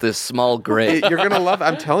God it's this small grape. You're going to love it.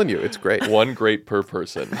 I'm telling you, it's great. One grape per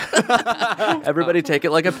person. Everybody take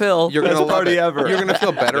it like a pill. You're going to love party it. ever. You're going to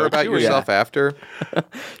feel better about yourself after.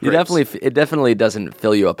 You it definitely doesn't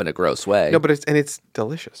fill you up in a gross way. No, but it's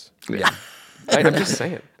delicious. Yeah. I'm just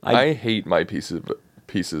saying. I hate my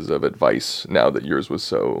pieces of advice now that yours was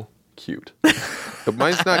so cute. But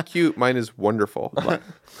mine's not cute. Mine is wonderful.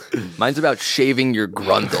 Mine's about shaving your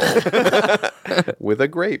grundle. With a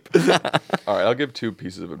grape. All right, I'll give two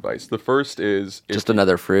pieces of advice. The first is Just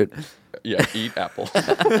another fruit. eat apples.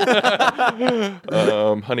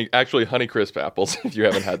 Honeycrisp apples, if you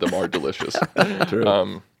haven't had them, are delicious.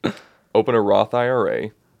 True. Open a Roth IRA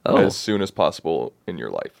Oh. as soon as possible in your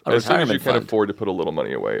life. A As soon as you retirement can fund. afford to put a little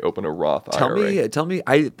money away, open a Roth IRA. Tell me.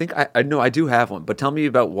 I think I know I do have one, but tell me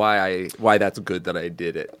about why that's good that I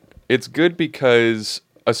did it. It's good because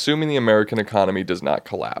assuming the American economy does not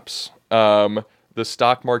collapse, the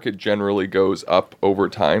stock market generally goes up over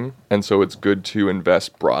time, and so it's good to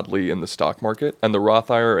invest broadly in the stock market. And the Roth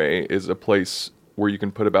IRA is a place where you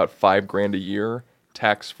can put about $5,000 a year,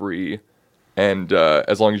 tax-free, and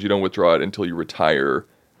as long as you don't withdraw it until you retire,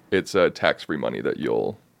 it's tax-free money that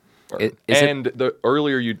you'll earn. The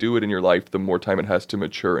earlier you do it in your life, the more time it has to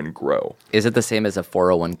mature and grow. Is it the same as a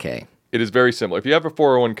 401k? It is very similar. If you have a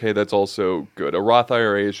 401k, that's also good. A Roth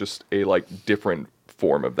IRA is just a different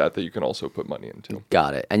form of that you can also put money into.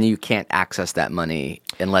 Got it. And you can't access that money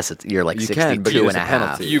unless you're like You 62 can, but there's and a a half.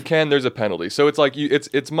 penalty. You can. There's a penalty. So it's like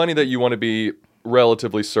it's money that you want to be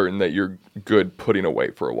relatively certain that you're good putting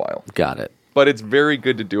away for a while. Got it. But it's very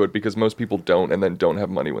good to do it because most people don't and then don't have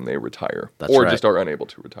money when they retire. That's or right. just are unable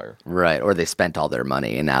to retire. Right. Or they spent all their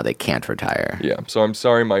money and now they can't retire. Yeah. So I'm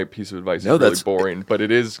sorry my piece of advice No, is really that's- boring, but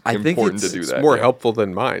it is I think important to it's do that. More helpful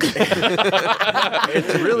than mine.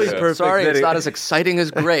 It's really perfect. Sorry, that it's it- not as exciting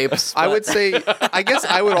as grapes. I would say, I guess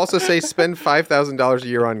I would also say spend $5,000 a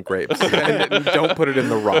year on grapes and don't put it in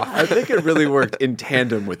the Roth. I think it really worked in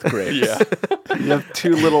tandem with grapes. Yeah. You have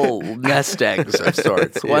two little nest eggs of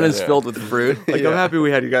sorts. One is Yeah. filled with fruit. Like, I'm happy we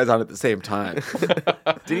had you guys on at the same time.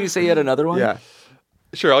 Did you say you had another one? Yeah.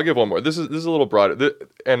 Sure, I'll give one more. This is a little broader.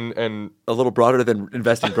 And A little broader than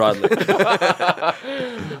investing broadly.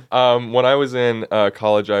 when I was in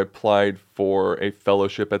college, I applied for a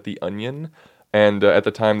fellowship at The Onion. And at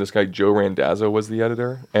the time, this guy, Joe Randazzo, was the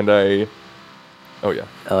editor. And Oh yeah.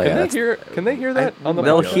 Oh, yeah, that's- Can they hear that on the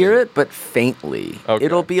They'll podcast? hear it, but faintly. Okay.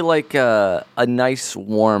 It'll be like a nice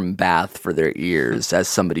warm bath for their ears as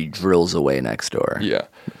somebody drills away next door. Yeah.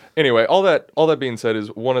 Anyway, all that being said, is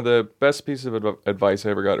one of the best pieces of advice I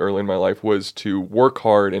ever got early in my life was to work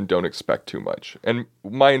hard and don't expect too much. And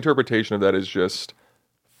my interpretation of that is just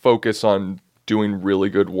focus on doing really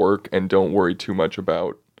good work and don't worry too much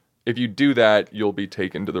about. If you do that, you'll be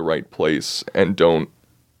taken to the right place, and don't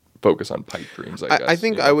focus on pipe dreams, I guess. I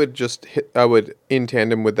think I would I would, in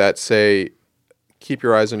tandem with that, say, keep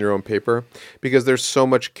your eyes on your own paper, because there's so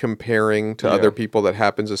much comparing to other people that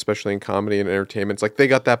happens, especially in comedy and entertainment. It's like, they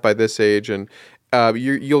got that by this age, and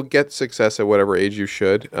you'll get success at whatever age you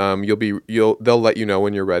should. They'll let you know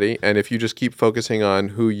when you're ready. And if you just keep focusing on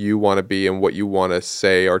who you want to be and what you want to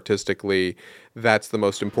say artistically, that's the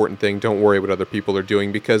most important thing. Don't worry what other people are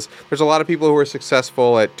doing, because there's a lot of people who are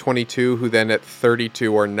successful at 22 who then at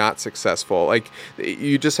 32 are not successful. Like,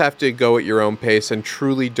 you just have to go at your own pace and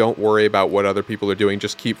truly don't worry about what other people are doing.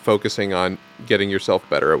 Just keep focusing on getting yourself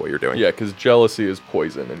better at what you're doing. Yeah, because jealousy is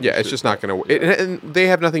poison. And it's just not going to. And they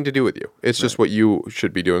have nothing to do with you. It's just what you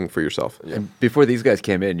should be doing for yourself. Yeah. And before these guys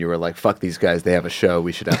came in, you were like, "Fuck these guys! They have a show.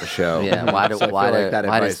 We should have a show." Yeah, why So I feel why like that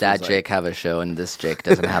does advice that was Jake have a show and this Jake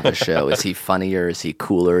doesn't have a show? Is he funnier? Is he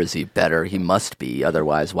cooler? Is he better? He must be.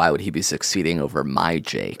 Otherwise, why would he be succeeding over my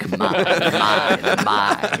Jake? Mine.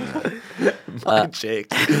 Jake.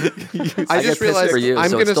 I just guess realized for you, I'm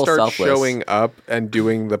so going it's to still start selfless. showing up and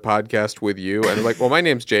doing the podcast with you. And like, well, my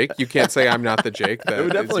name's Jake. You can't say I'm not the Jake. That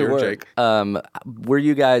would definitely is your work. Jake. Were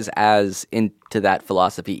you guys as into that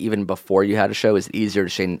philosophy even before you had a show? Is it easier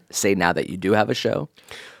to say now that you do have a show?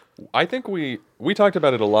 I think we talked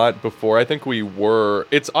about it a lot before. I think we were.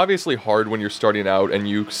 It's obviously hard when you're starting out and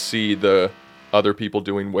you see the other people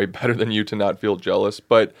doing way better than you to not feel jealous.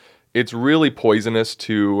 But it's really poisonous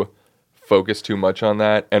to focus too much on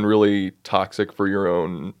that, and really toxic for your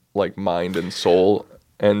own like mind and soul.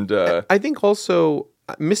 And I think also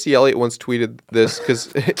Missy Elliott once tweeted this, because,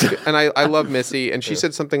 and I love Missy, and she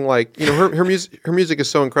said something like, her music is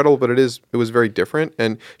so incredible, but it was very different.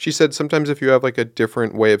 And she said sometimes if you have like a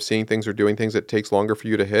different way of seeing things or doing things, it takes longer for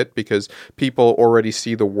you to hit, because people already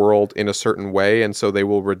see the world in a certain way, and so they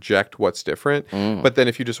will reject what's different. But then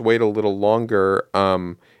if you just wait a little longer,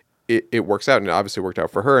 it works out, and it obviously worked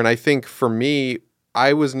out for her. And I think for me,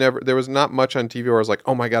 there was not much on TV where I was like,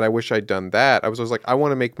 oh my God, I wish I'd done that. I was always like, I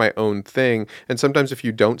want to make my own thing. And sometimes if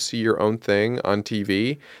you don't see your own thing on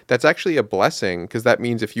TV, that's actually a blessing, because that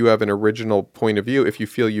means if you have an original point of view, if you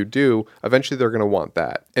feel you do, eventually they're going to want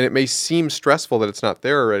that. And it may seem stressful that it's not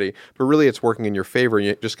there already, but really it's working in your favor.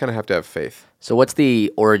 You just kind of have to have faith. So what's the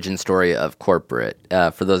origin story of Corporate?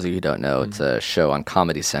 For those of you who don't know, it's a show on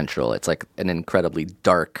Comedy Central. It's like an incredibly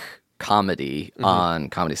dark comedy on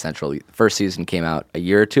Comedy Central. The first season came out a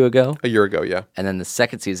year or two ago. A year ago, yeah. And then the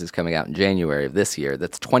second season is coming out in January of this year.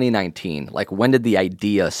 That's 2019. Like, when did the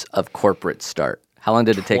idea of Corporate start? How long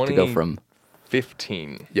did it take to go from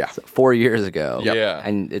 15? Yeah. 4 years ago? Yep. Yeah.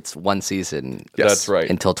 And it's one season. That's right.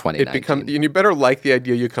 Until 2019. And you better like the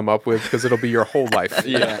idea you come up with, because it'll be your whole life.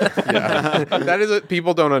 Yeah. That is what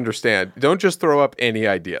people don't understand. Don't just throw up any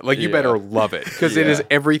idea. Like, you better love it, because it is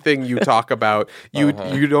everything you talk about. You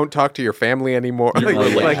don't talk to your family anymore. Your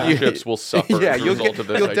relationships will suffer as a result of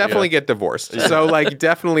this you'll idea. definitely get divorced. So like,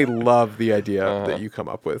 definitely love the idea that you come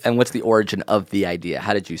up with. And what's the origin of the idea?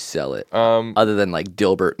 How did you sell it? Other than like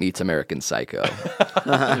Dilbert meets American Psycho.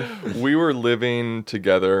 We were living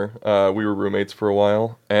together. We were roommates for a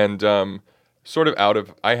while, and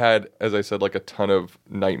I had, as I said, like a ton of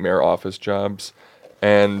nightmare office jobs,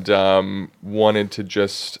 and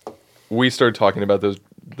we started talking about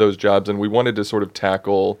those jobs, and we wanted to sort of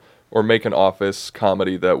tackle or make an office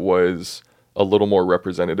comedy that was a little more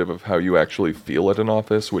representative of how you actually feel at an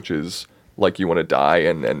office, which is like you want to die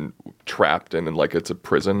and trapped and like it's a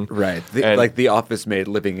prison. Right. Like the office mate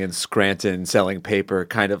living in Scranton selling paper,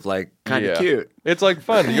 kind of cute. It's like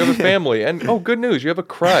fun. You have a family, and good news, you have a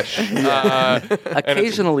crush.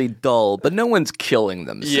 Occasionally dull, but no one's killing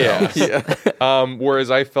themselves. Whereas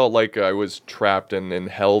I felt like I was trapped and in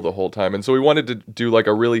hell the whole time. And so we wanted to do like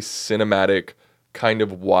a really cinematic, kind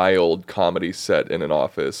of wild comedy set in an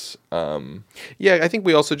office. I think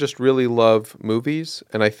we also just really love movies,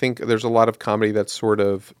 and I think there's a lot of comedy that's sort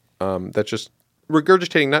of that's just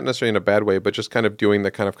regurgitating, not necessarily in a bad way, but just kind of doing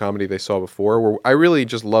the kind of comedy they saw before. Where I really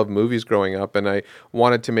just loved movies growing up, and I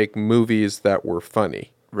wanted to make movies that were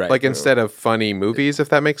funny. Right. Like instead of funny movies, if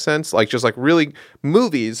that makes sense. Like just like really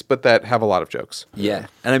movies, but that have a lot of jokes. Yeah,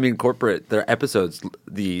 and I mean, corporate, their episodes,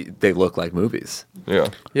 they look like movies. Yeah.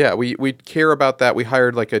 Yeah, we care about that. We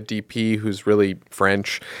hired like a DP who's really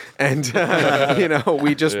French, and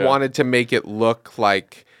we just wanted to make it look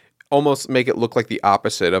like almost make it look like the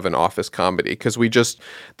opposite of an office comedy because we just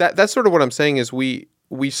that's sort of what I'm saying is we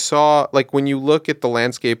saw like when you look at the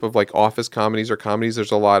landscape of like office comedies or comedies,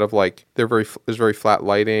 there's a lot of like there's very flat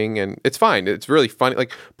lighting and it's fine. It's really funny.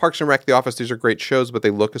 Like Parks and Rec, The Office, these are great shows, but they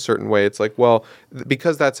look a certain way. It's like, well,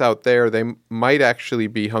 because that's out there, they might actually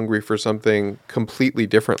be hungry for something completely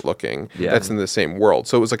different looking that's in the same world.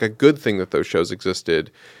 So it was like a good thing that those shows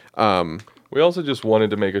existed. We also just wanted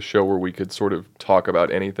to make a show where we could sort of talk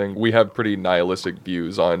about anything. We have pretty nihilistic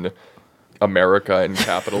views on America and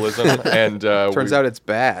capitalism, and Turns out it's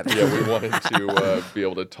bad. yeah, we wanted to be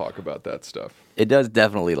able to talk about that stuff. It does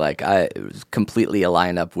definitely it was completely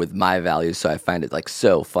align up with my values, so I find it like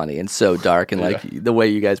so funny and so dark, and like the way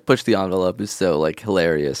you guys push the envelope is so like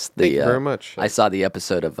hilarious. Thank you very much. I saw the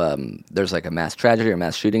episode of there's like a mass tragedy or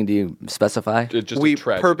mass shooting. Do you specify? We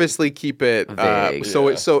purposely keep it Vague.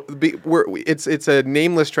 it's a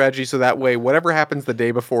nameless tragedy, so that way whatever happens the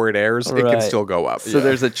day before it airs, it can Right. still go up. So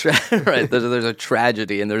there's a there's a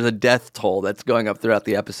tragedy and there's a death toll that's going up throughout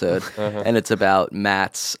the episode, and it's about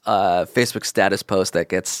Matt's Facebook status post that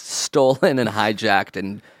gets stolen and hijacked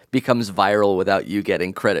and becomes viral without you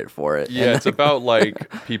getting credit for it. Yeah, it's about like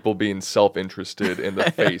people being self-interested in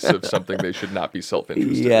the face of something they should not be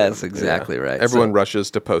self-interested Yes, in. exactly right. Everyone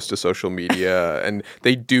rushes to post to social media, and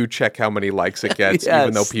they do check how many likes it gets,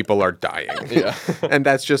 even though Yes. people are dying. Yeah. And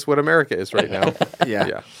that's just what America is right now.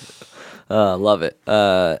 Yeah. Love it.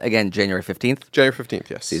 Again, January 15th, January 15th,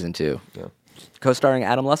 yes. season 2. Yeah. Co-starring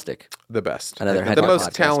Adam Lustig. The best. Another the headline most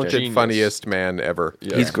podcaster. talented, Genius. funniest man ever.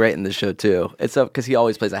 Yeah. He's great in this show too. It's because he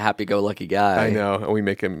always plays a happy-go-lucky guy. I know, and we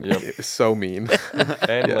make him so mean.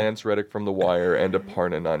 And Lance Reddick from The Wire and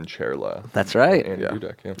Aparna Nancherla. That's right. And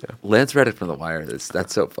Dudek, yeah. Lance Reddick from The Wire,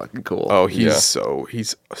 that's so fucking cool. Oh, he's Yeah.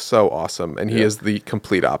 so awesome, and he is the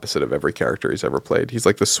complete opposite of every character he's ever played. He's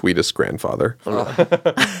like the sweetest grandfather.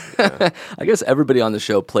 I guess everybody on the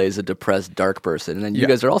show plays a depressed, dark person, and then you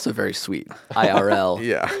guys are also very sweet. IRL.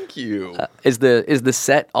 Yeah. Thank you. Is the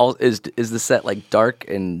set is the set like dark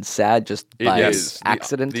and sad just by It is.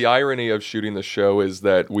 accident? The irony of shooting the show is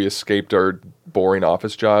that we escaped our boring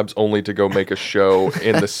office jobs only to go make a show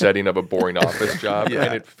in the setting of a boring office job,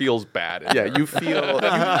 and it feels bad. Yeah, you feel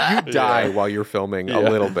you die while you're filming a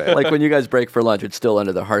little bit. Like when you guys break for lunch, it's still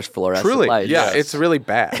under the harsh fluorescent Truly, lights. yeah, it's really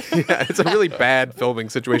bad. Yeah, it's a really bad filming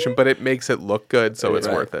situation, but it makes it look good, so it's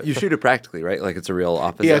worth it. You shoot it practically, right? Like it's a real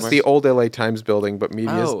office. Yeah, it's somewhere? the old LA Times building, but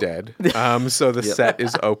media is Oh. dead. So the set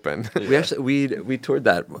is open. We actually we toured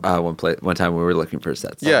that one time when we were looking for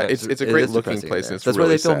sets. Yeah, it's a It great is looking depressing place. there. And it's That's really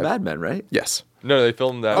where they filmed sad. Mad Men, right? Yes. No, they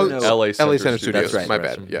filmed that Oh, in LA Center, Center Studios. That's right, My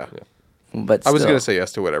right. bad. Yeah. But I was still, going to say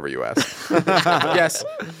yes to whatever you asked. Yes.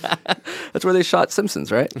 that's where they shot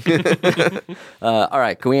Simpsons, right? All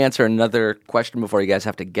right, can we answer another question before you guys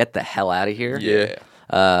have to get the hell out of here?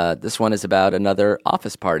 Yeah. This one is about another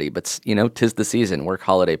office party, but 'tis the season, work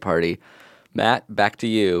holiday party. Matt, back to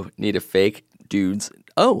you. Need a fake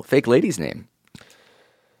lady's name.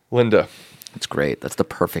 Linda. It's great. That's the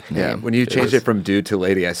perfect name. Yeah. When you changed it from dude to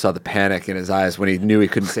lady, I saw the panic in his eyes when he knew he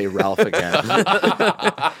couldn't say Ralph again.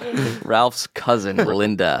 Ralph's cousin,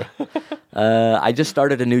 Linda. I just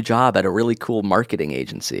started a new job at a really cool marketing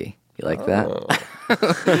agency. You like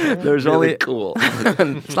that? There's only cool.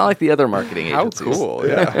 It's not like the other marketing How agencies. cool.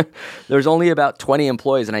 Yeah. There's only about 20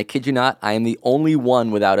 employees, and I kid you not, I am the only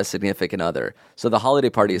one without a significant other. So the holiday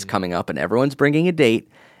party is coming up, and everyone's bringing a date.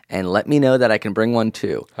 And let me know that I can bring one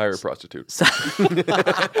too. Hire a prostitute.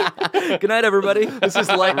 Good night, everybody. This is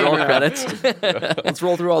lightning roll credits. Let's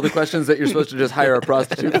roll through all the questions that you're supposed to just hire a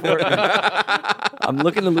prostitute for. I'm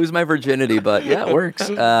looking to lose my virginity, but yeah, it works.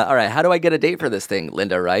 All right, how do I get a date for this thing?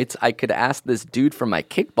 Linda writes, I could ask this dude from my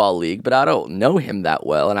kickball league, but I don't know him that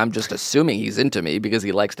well, and I'm just assuming he's into me because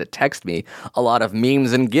he likes to text me a lot of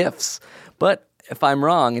memes and GIFs. But if I'm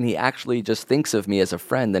wrong and he actually just thinks of me as a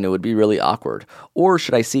friend, then it would be really awkward. Or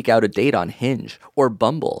should I seek out a date on Hinge or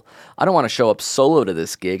Bumble? I don't want to show up solo to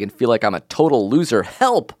this gig and feel like I'm a total loser.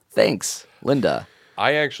 Help! Thanks, Linda.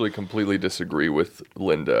 I actually completely disagree with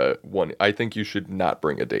Linda. I think you should not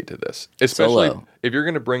bring a date to this. Especially Solo. if you're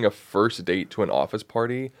going to bring a first date to an office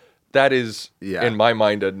party, that is, Yeah. in my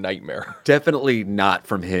mind, a nightmare. Definitely not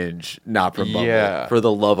from Hinge, not from Bumble. Yeah. For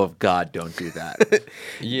the love of God, don't do that.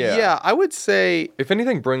 Yeah. I would say. If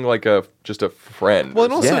anything, bring like just a friend. Well,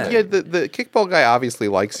 and also, Yeah. the kickball guy obviously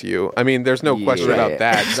likes you. I mean, there's no question Yeah. about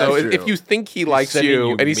that. So That's if true. you think he likes sending you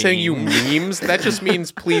you and he's sending you memes, that just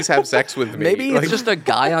means please have sex with me. Maybe Like, it's just a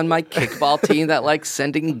guy on my kickball team that likes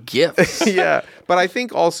sending gifts. yeah, but I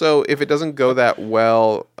think also if it doesn't go that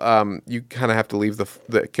well, you kind of have to leave the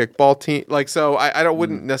kickball team. Like, so I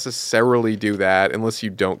wouldn't necessarily do that unless you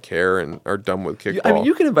don't care and are done with kickball. I mean,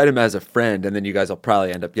 you can invite him as a friend, and then you guys will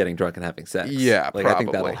probably end up getting drunk and having sex. Yeah, like I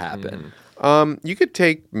think that'll probably. happen. You could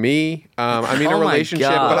take me. I'm in Oh a my relationship,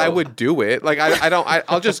 God. but I would do it. Like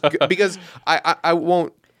I'll just because I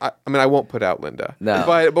won't. I mean, I won't put out Linda. No.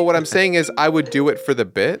 But what I'm saying is, I would do it for the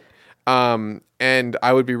bit. And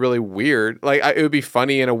I would be really weird. Like it would be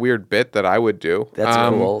funny in a weird bit that I would do. That's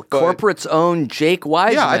cool. but- Corporate's own Jake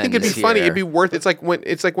Weisman. Yeah, I think it'd be is funny. here. It'd be worth. It's like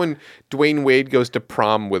when Dwayne Wade goes to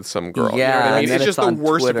prom with some girl. You know what Yeah, I mean? and then It's just it's the on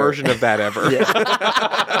worst Twitter. version of that ever.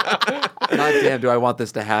 God damn, do I want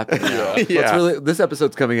this to happen now? Yeah. This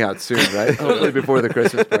episode's coming out soon, right? Hopefully before the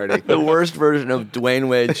Christmas party. The worst version of Dwayne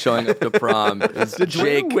Wade showing up to prom is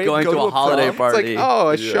Jake Dwayne Wade going go to to a a holiday prom? It's like, party. oh,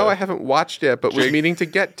 a show I haven't watched yet, but was meaning to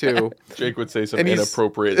get to. Jake would say some And he's-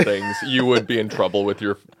 inappropriate things. You would be in trouble with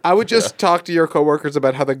your. I would just talk to your coworkers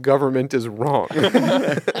about how the government is wrong.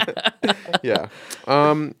 Yeah.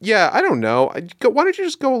 Yeah, I don't know. Why don't you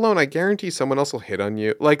just go alone? I guarantee someone else will hit on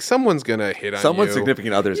you. Like, someone's going to hit on you. Someone's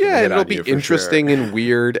significant other's gonna Yeah, hit it'll on be you for interesting sure. and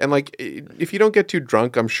weird. And, like, if you don't get too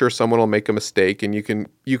drunk, I'm sure someone will make a mistake and you can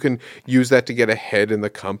use that to get ahead in the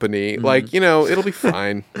company. Like, it'll be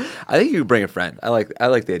fine. I think you could bring a friend. I like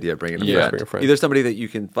the idea of bringing a Yeah. friend. Bring a friend. Either somebody that you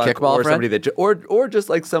can fuck, Kickball or friend? somebody that, or just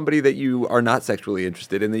like somebody that you are not sexually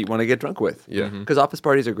interested in that you want to get drunk with. Yeah. because office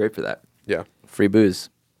parties are great for that. Yeah. Free booze.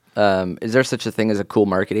 Is there such a thing as a cool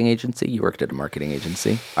marketing agency? You worked at a marketing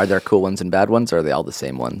agency. Are there cool ones and bad ones, or are they all the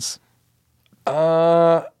same ones?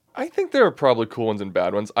 I think there are probably cool ones and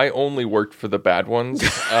bad ones. I only worked for the bad ones.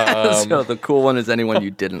 So the cool one is anyone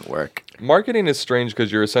you didn't work. Marketing is strange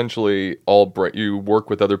because you're essentially you work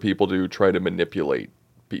with other people to try to manipulate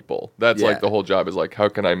people. That's Yeah. like the whole job is like, how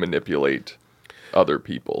can I manipulate other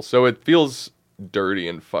people? So it feels dirty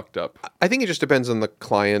and fucked up. I think it just depends on the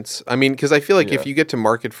clients. I mean, because I feel like Yeah. if you get to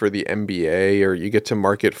market for the NBA or you get to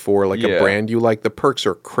market for like a Yeah. brand you like, the perks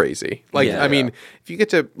are crazy. Like, Yeah. I mean, if you get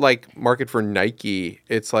to like market for Nike,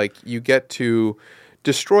 it's like you get to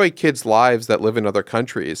destroy kids' lives that live in other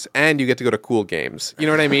countries and you get to go to cool games. You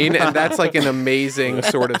know what I mean? And that's like an amazing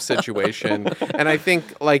sort of situation. And I think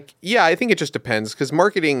like, yeah, I think it just depends because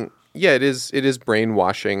marketing, yeah, it is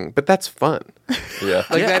brainwashing, but that's fun. Yeah.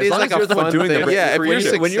 Like that as is long like as you're a the one fun doing thing. the Yeah, if you're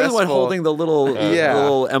creative. When you're the one successful- holding the little Yeah.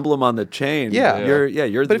 little emblem on the chain, Yeah.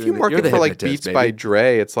 you're. But if you you're market the for like hypnotist, Beats by baby.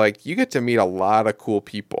 Dre, it's like you get to meet a lot of cool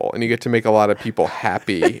people and you get to make a lot of people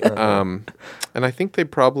happy. And I think they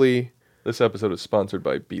probably This episode is sponsored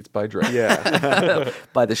by Beats by Dre.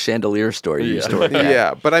 By the chandelier store you used to work at.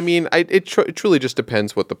 yeah. But I mean, it truly just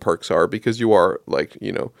depends what the perks are because you are like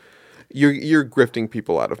you're grifting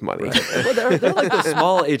people out of money. Well, they're like the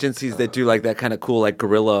small agencies that do like that kind of cool like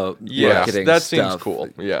guerrilla Yeah, marketing. that stuff. seems cool.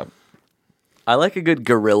 Yeah. I like a good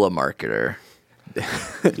guerrilla marketer.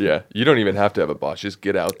 Yeah. You don't even have to have a boss. Just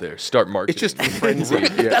get out there. Start marketing. It's just frenzy.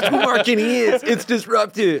 Yeah. That's what marketing is. It's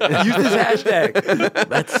disruptive. Use this hashtag.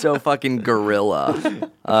 That's so fucking guerrilla.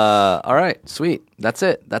 All right, sweet. That's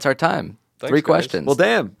it. That's our time. Thanks, 3 guys. questions. Well,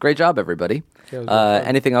 damn. Great job, everybody.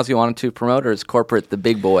 Anything else you wanted to promote, or is corporate the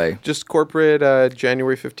big boy? Just corporate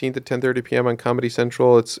January 15th at 10:30 p.m. on Comedy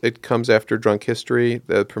Central. It comes after Drunk History.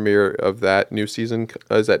 The premiere of that new season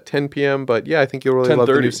is at 10 p.m. But yeah, I think you'll really love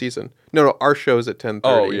the 10:30. new season. No, our show's at 10:30.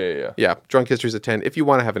 Oh, yeah. Yeah, Drunk History's at 10. If you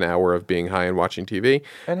want to have an hour of being high and watching TV.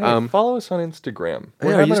 And hey, follow us on Instagram.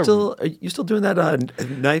 We're Yeah, are you having still doing that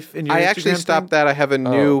knife in your I Instagram actually stopped thing? that. I have a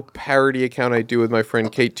new parody account I do with my friend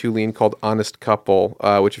Kate Tulene called Honest Couple,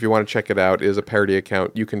 which if you want to check it out is a parody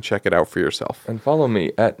account. You can check it out for yourself. And follow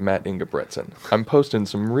me at Matt Ingebretson. I'm posting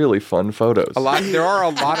some really fun photos. There are a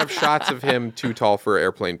lot of shots of him too tall for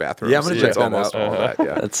airplane bathrooms. Yeah, I'm gonna check It's that almost out. all that.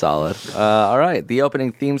 Yeah. That's solid. All right. The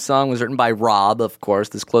opening theme song was written by Rob, of course.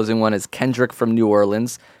 This closing one is Kendrick from New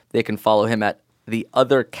Orleans. They can follow him at The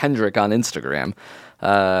Other Kendrick on Instagram.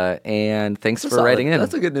 And thanks for writing in.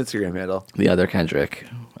 That's a good Instagram handle. The Other Kendrick.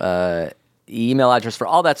 Email address for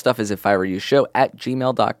all that stuff is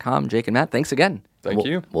ifireyouShow@gmail.com. Jake and Matt, thanks again. Thank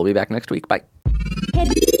you. We'll be back next week. Bye.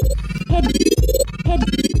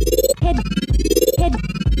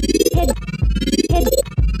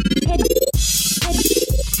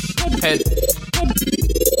 Head.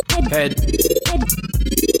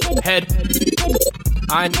 head.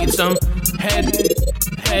 I need some head.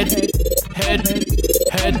 Head. Head.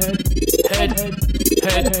 Head. Head. Head.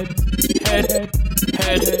 Head. Head.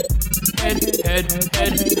 Head, head,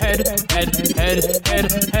 head, head, head, head, head,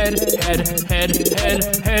 head, head, head,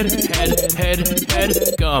 head, head, head,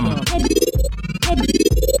 head, gum.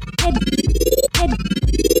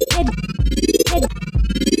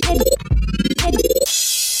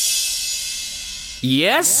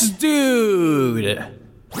 Yes, dude.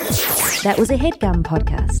 That was a HeadGum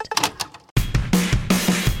podcast.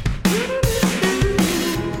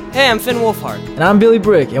 Hey, I'm Finn Wolfhard. And I'm Billy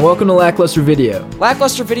Brick, and welcome to Lackluster Video.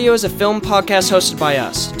 Lackluster Video is a film podcast hosted by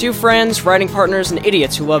us, two friends, writing partners, and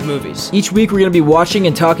idiots who love movies. Each week we're going to be watching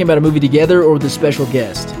and talking about a movie together or with a special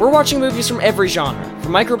guest. We're watching movies from every genre,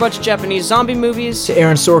 from micro-budget Japanese zombie movies, To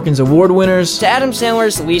Aaron Sorkin's award winners, to Adam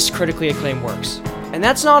Sandler's least critically acclaimed works. And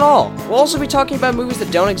that's not all. We'll also be talking about movies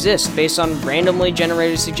that don't exist based on randomly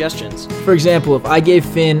generated suggestions. For example, if I gave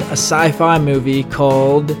Finn a sci-fi movie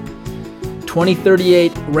called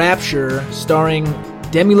 2038 Rapture, starring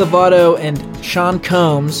Demi Lovato and Sean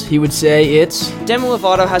Combs, he would say it's... Demi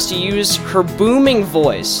Lovato has to use her booming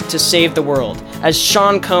voice to save the world, as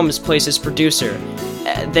Sean Combs plays his producer.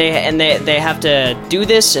 They have to do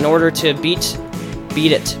this in order to beat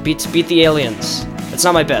the aliens. It's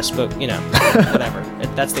not my best, but, you know, whatever.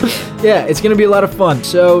 That's the game. Yeah, it's going to be a lot of fun.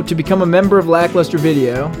 So, to become a member of Lackluster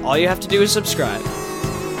Video... all you have to do is subscribe.